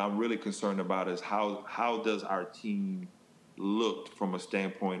what I'm really concerned about is how does our team look from a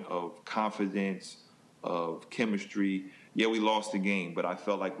standpoint of confidence, of chemistry. Yeah, we lost the game, but I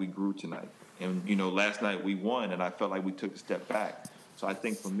felt like we grew tonight. And, you know, last night we won, and I felt like we took a step back. So I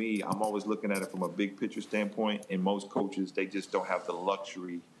think for me, I'm always looking at it from a big picture standpoint, and most coaches, they just don't have the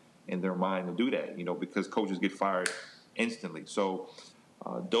luxury in their mind to do that, you know, because coaches get fired instantly. So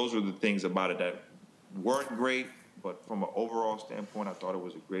those are the things about it that weren't great, but from an overall standpoint, I thought it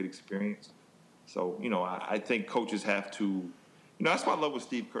was a great experience. So, you know, I think coaches have to, you know, that's why I love what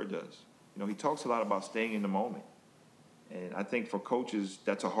Steve Kerr does. You know, he talks a lot about staying in the moment. And I think for coaches,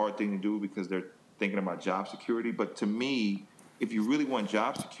 that's a hard thing to do because they're thinking about job security. But to me, if you really want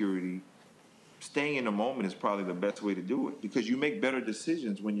job security, staying in the moment is probably the best way to do it because you make better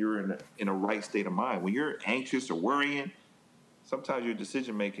decisions when you're in a right state of mind. When you're anxious or worrying, sometimes your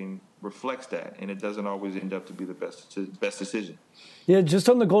decision-making reflects that, and it doesn't always end up to be the best decision. Yeah, just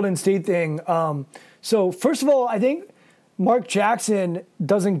on the Golden State thing. So first of all, I think Mark Jackson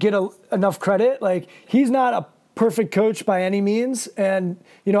doesn't get enough credit. Like, he's not a perfect coach by any means. And,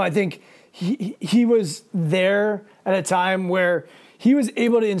 you know, I think he was there at a time where he was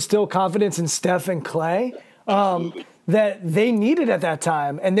able to instill confidence in Steph and Clay that they needed at that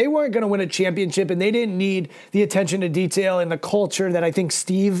time. And they weren't going to win a championship, and they didn't need the attention to detail and the culture that I think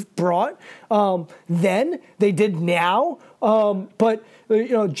Steve brought then. They did now. But, you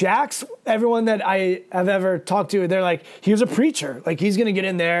know, Jax, everyone that I have ever talked to, they're like, he was a preacher. Like, he's going to get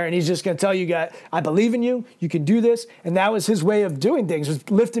in there and he's just going to tell you guys, I believe in you. You can do this. And that was his way of doing things, was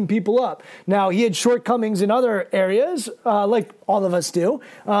lifting people up. Now, he had shortcomings in other areas, like all of us do.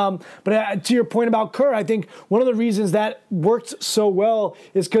 But to your point about Kerr, I think one of the reasons that worked so well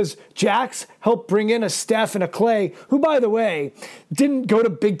is because Jax helped bring in a Steph and a Clay, who, by the way, didn't go to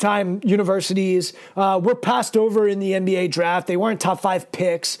big-time universities, were passed over in the NBA draft. They weren't top 5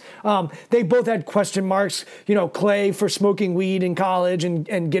 picks. They both had question marks. You know, Clay for smoking weed in college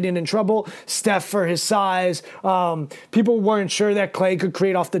and getting in trouble. Steph for his size. People weren't sure that Clay could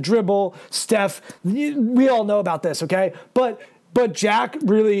create off the dribble. Steph, we all know about this, okay? But Jack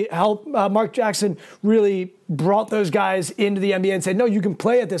really helped. Mark Jackson really brought those guys into the NBA and said, no, you can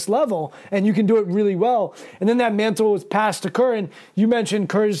play at this level and you can do it really well. And then that mantle was passed to Kerr. And you mentioned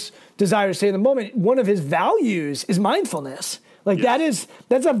Kerr's desire to stay in the moment. One of his values is mindfulness. Like, yes.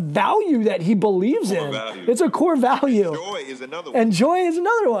 That's a value that he believes in. Value. It's a core value. And joy is another one. And joy is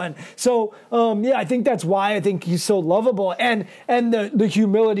another one. So, yeah, I think that's why I think he's so lovable. And the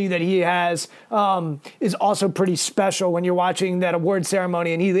humility that he has is also pretty special when you're watching that award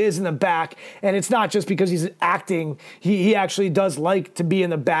ceremony and he is in the back. And it's not just because he's acting. He actually does like to be in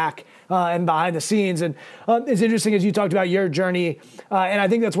the back and behind the scenes. And it's interesting as you talked about your journey. And I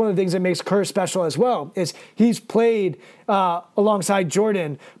think that's one of the things that makes Kerr special as well, is he's played alongside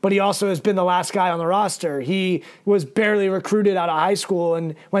Jordan, but he also has been the last guy on the roster. He was barely recruited out of high school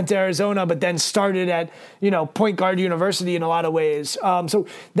and went to Arizona, but then started at, you know, Point Guard University in a lot of ways. So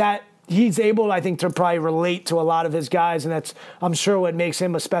that he's able, I think, to probably relate to a lot of his guys, and that's, I'm sure, what makes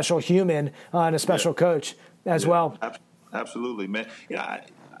him a special human and a special coach as well. Absolutely, man. Yeah,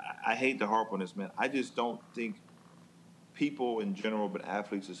 I hate to harp on this, man. I just don't think people in general, but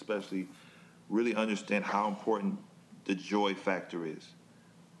athletes especially, really understand how important the joy factor is.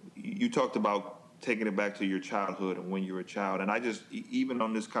 You talked about taking it back to your childhood and when you were a child. And I just, even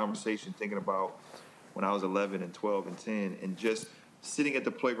on this conversation, thinking about when I was 11 and 12 and 10 and just sitting at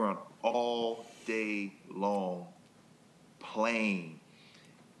the playground all day long, playing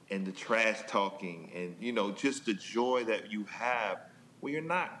and the trash talking and, you know, just the joy that you have where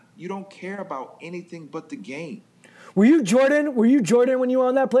you don't care about anything but the game. Were you Jordan when you were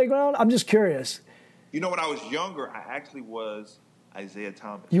on that playground? I'm just curious. You know, when I was younger, I actually was Isaiah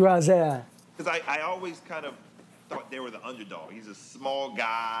Thomas. You were Isaiah. Because I always kind of thought they were the underdog. He's a small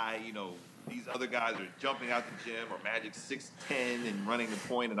guy, you know, these other guys are jumping out the gym, or Magic's 6'10" and running the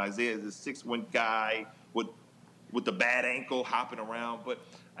point, and Isaiah is a 6'1" guy with the bad ankle hopping around. But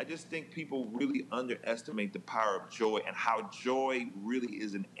I just think people really underestimate the power of joy and how joy really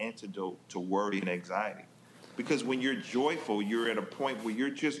is an antidote to worry and anxiety. Because when you're joyful, you're at a point where you're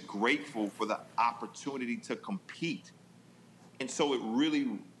just grateful for the opportunity to compete. And so it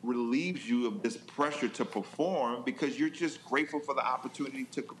really relieves you of this pressure to perform because you're just grateful for the opportunity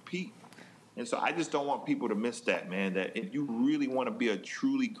to compete. And so I just don't want people to miss that, man, that if you really want to be a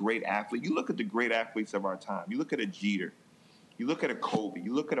truly great athlete, you look at the great athletes of our time. You look at a Jeter. You look at a Kobe.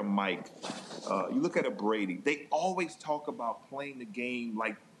 You look at a Mike. You look at a Brady. They always talk about playing the game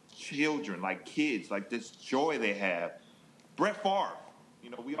like children, like kids, like this joy they have. Brett Favre.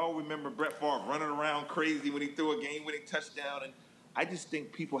 We all remember Brett Favre running around crazy when he threw a game-winning touchdown. And I just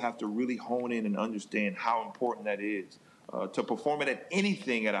think people have to really hone in and understand how important that is. To perform it at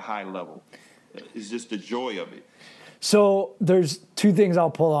anything at a high level is just the joy of it. So there's two things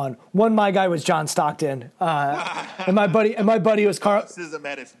I'll pull on. One, my guy was John Stockton, and my buddy was Carl. Racism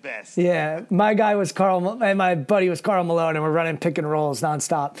at its best. Yeah, my guy was Carl, and my buddy was Karl Malone, and we're running pick and rolls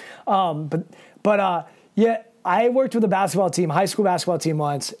nonstop. Yeah, I worked with a basketball team, high school basketball team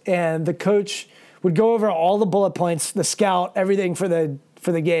once, and the coach would go over all the bullet points, the scout, everything for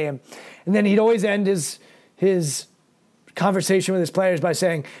the game, and then he'd always end his conversation with his players by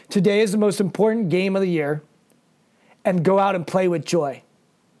saying, "Today is the most important game of the year, and go out and play with joy."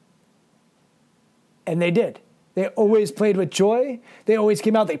 And they did. They always played with joy. They always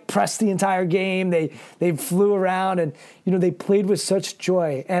came out. They pressed the entire game. They flew around, and they played with such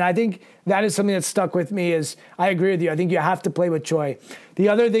joy. And I think that is something that stuck with me. Is I agree with you. I think you have to play with joy. The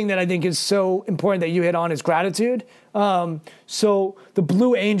other thing that I think is so important that you hit on is gratitude. So the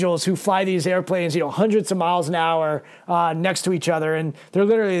Blue Angels, who fly these airplanes, hundreds of miles an hour next to each other, and they're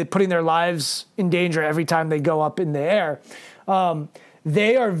literally putting their lives in danger every time they go up in the air.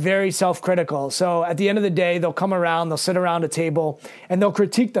 They are very self-critical. So at the end of the day, they'll come around, they'll sit around a table, and they'll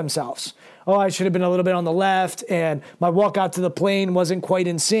critique themselves. Oh, I should have been a little bit on the left, and my walk out to the plane wasn't quite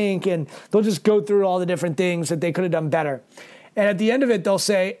in sync, and they'll just go through all the different things that they could have done better. And at the end of it, they'll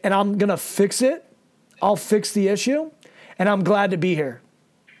say, and I'm going to fix it. I'll fix the issue, and I'm glad to be here.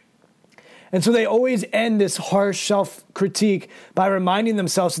 And so they always end this harsh self-critique by reminding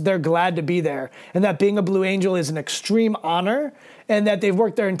themselves that they're glad to be there, and that being a Blue Angel is an extreme honor, and that they've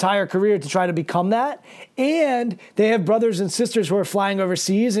worked their entire career to try to become that. And they have brothers and sisters who are flying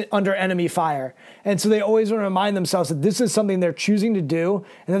overseas under enemy fire. And so they always want to remind themselves that this is something they're choosing to do,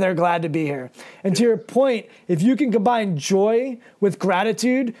 and that they're glad to be here. And to your point, if you can combine joy with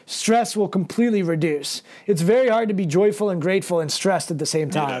gratitude, stress will completely reduce. It's very hard to be joyful and grateful and stressed at the same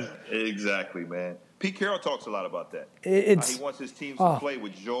time. Yeah, exactly, man. Pete Carroll talks a lot about that. He wants his teams to play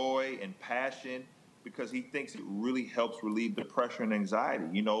with joy and passion, because he thinks it really helps relieve the pressure and anxiety.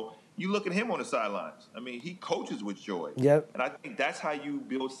 You look at him on the sidelines. I mean, he coaches with joy. Yep. And I think that's how you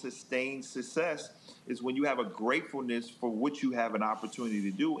build sustained success, is when you have a gratefulness for what you have an opportunity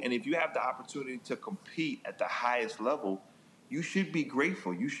to do. And if you have the opportunity to compete at the highest level, you should be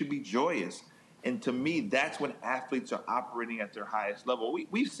grateful. You should be joyous. And to me, that's when athletes are operating at their highest level.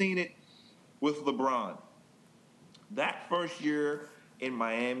 We've seen it with LeBron. That first year in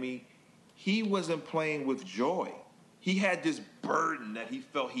Miami, he wasn't playing with joy. He had this burden that he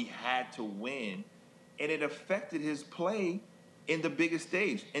felt he had to win, and it affected his play in the biggest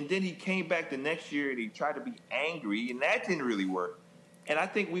stage. And then he came back the next year and he tried to be angry, and that didn't really work. And I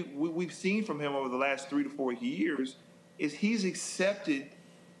think we've seen from him over the last 3 to 4 years is he's accepted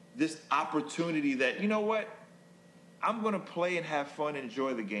this opportunity that, you know what, I'm going to play and have fun and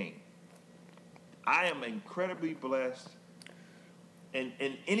enjoy the game. I am incredibly blessed. And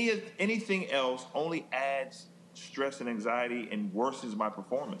anything else only adds stress and anxiety and worsens my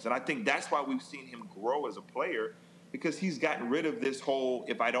performance. And I think that's why we've seen him grow as a player, because he's gotten rid of this whole,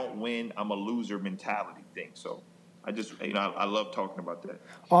 if I don't win, I'm a loser mentality thing. So I just, I love talking about that.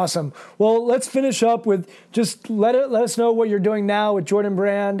 Awesome. Well, let's finish up with just let us know what you're doing now with Jordan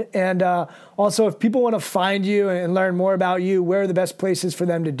Brand. And also, if people want to find you and learn more about you, where are the best places for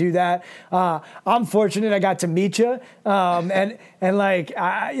them to do that? I'm fortunate I got to meet you.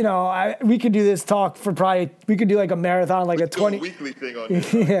 We could do this talk for we could do like a marathon, like a 20 weekly thing on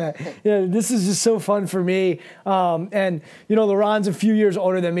this. Yeah. This is just so fun for me. LeRon's a few years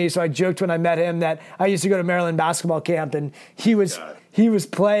older than me, so I joked when I met him that I used to go to Maryland basketball camp, and he was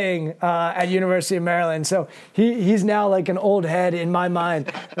playing at University of Maryland, so he's now like an old head in my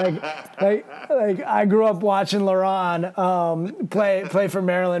mind. Like I grew up watching LeBron play for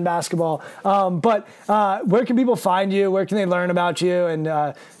Maryland basketball. But where can people find you? Where can they learn about you?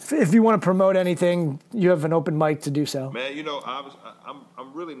 And if you want to promote anything, you have an open mic to do so. Man,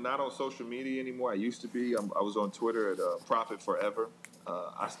 I'm really not on social media anymore. I used to be. I was on Twitter at Profit Forever.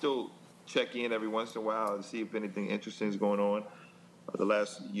 I still check in every once in a while to see if anything interesting is going on. The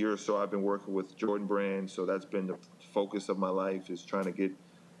last year or so, I've been working with Jordan Brand, so that's been the focus of my life, is trying to get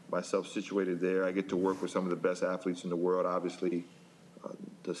myself situated there. I get to work with some of the best athletes in the world. Obviously,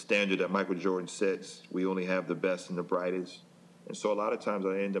 the standard that Michael Jordan sets, we only have the best and the brightest. And so a lot of times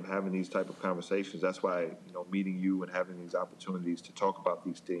I end up having these type of conversations. That's why, meeting you and having these opportunities to talk about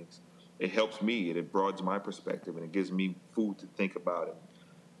these things, it helps me and it broadens my perspective and it gives me food to think about and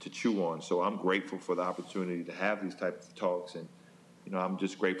to chew on. So I'm grateful for the opportunity to have these type of talks. And, I'm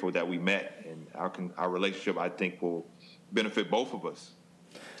just grateful that we met, and our relationship, I think, will benefit both of us.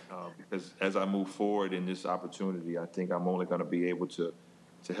 Because as I move forward in this opportunity, I think I'm only going to be able to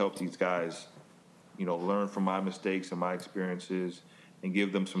help these guys, learn from my mistakes and my experiences and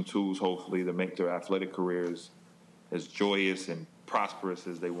give them some tools, hopefully, to make their athletic careers as joyous and prosperous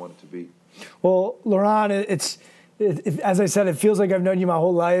as they want it to be. Well, Laurent, as I said, it feels like I've known you my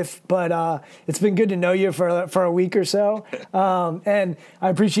whole life, but it's been good to know you for a week or so. And I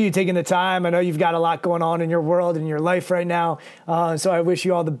appreciate you taking the time. I know you've got a lot going on in your world and your life right now. So I wish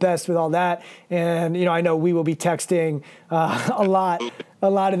you all the best with all that. And, I know we will be texting a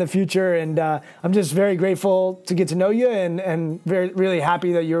lot in the future. And I'm just very grateful to get to know you and really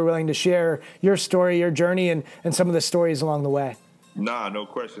happy that you're willing to share your story, your journey, and some of the stories along the way. Nah, no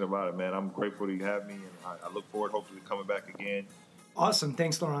question about it, man. I'm grateful that you have me, and I look forward, hopefully, to coming back again. Awesome.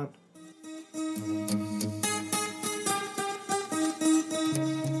 Thanks, Laurent.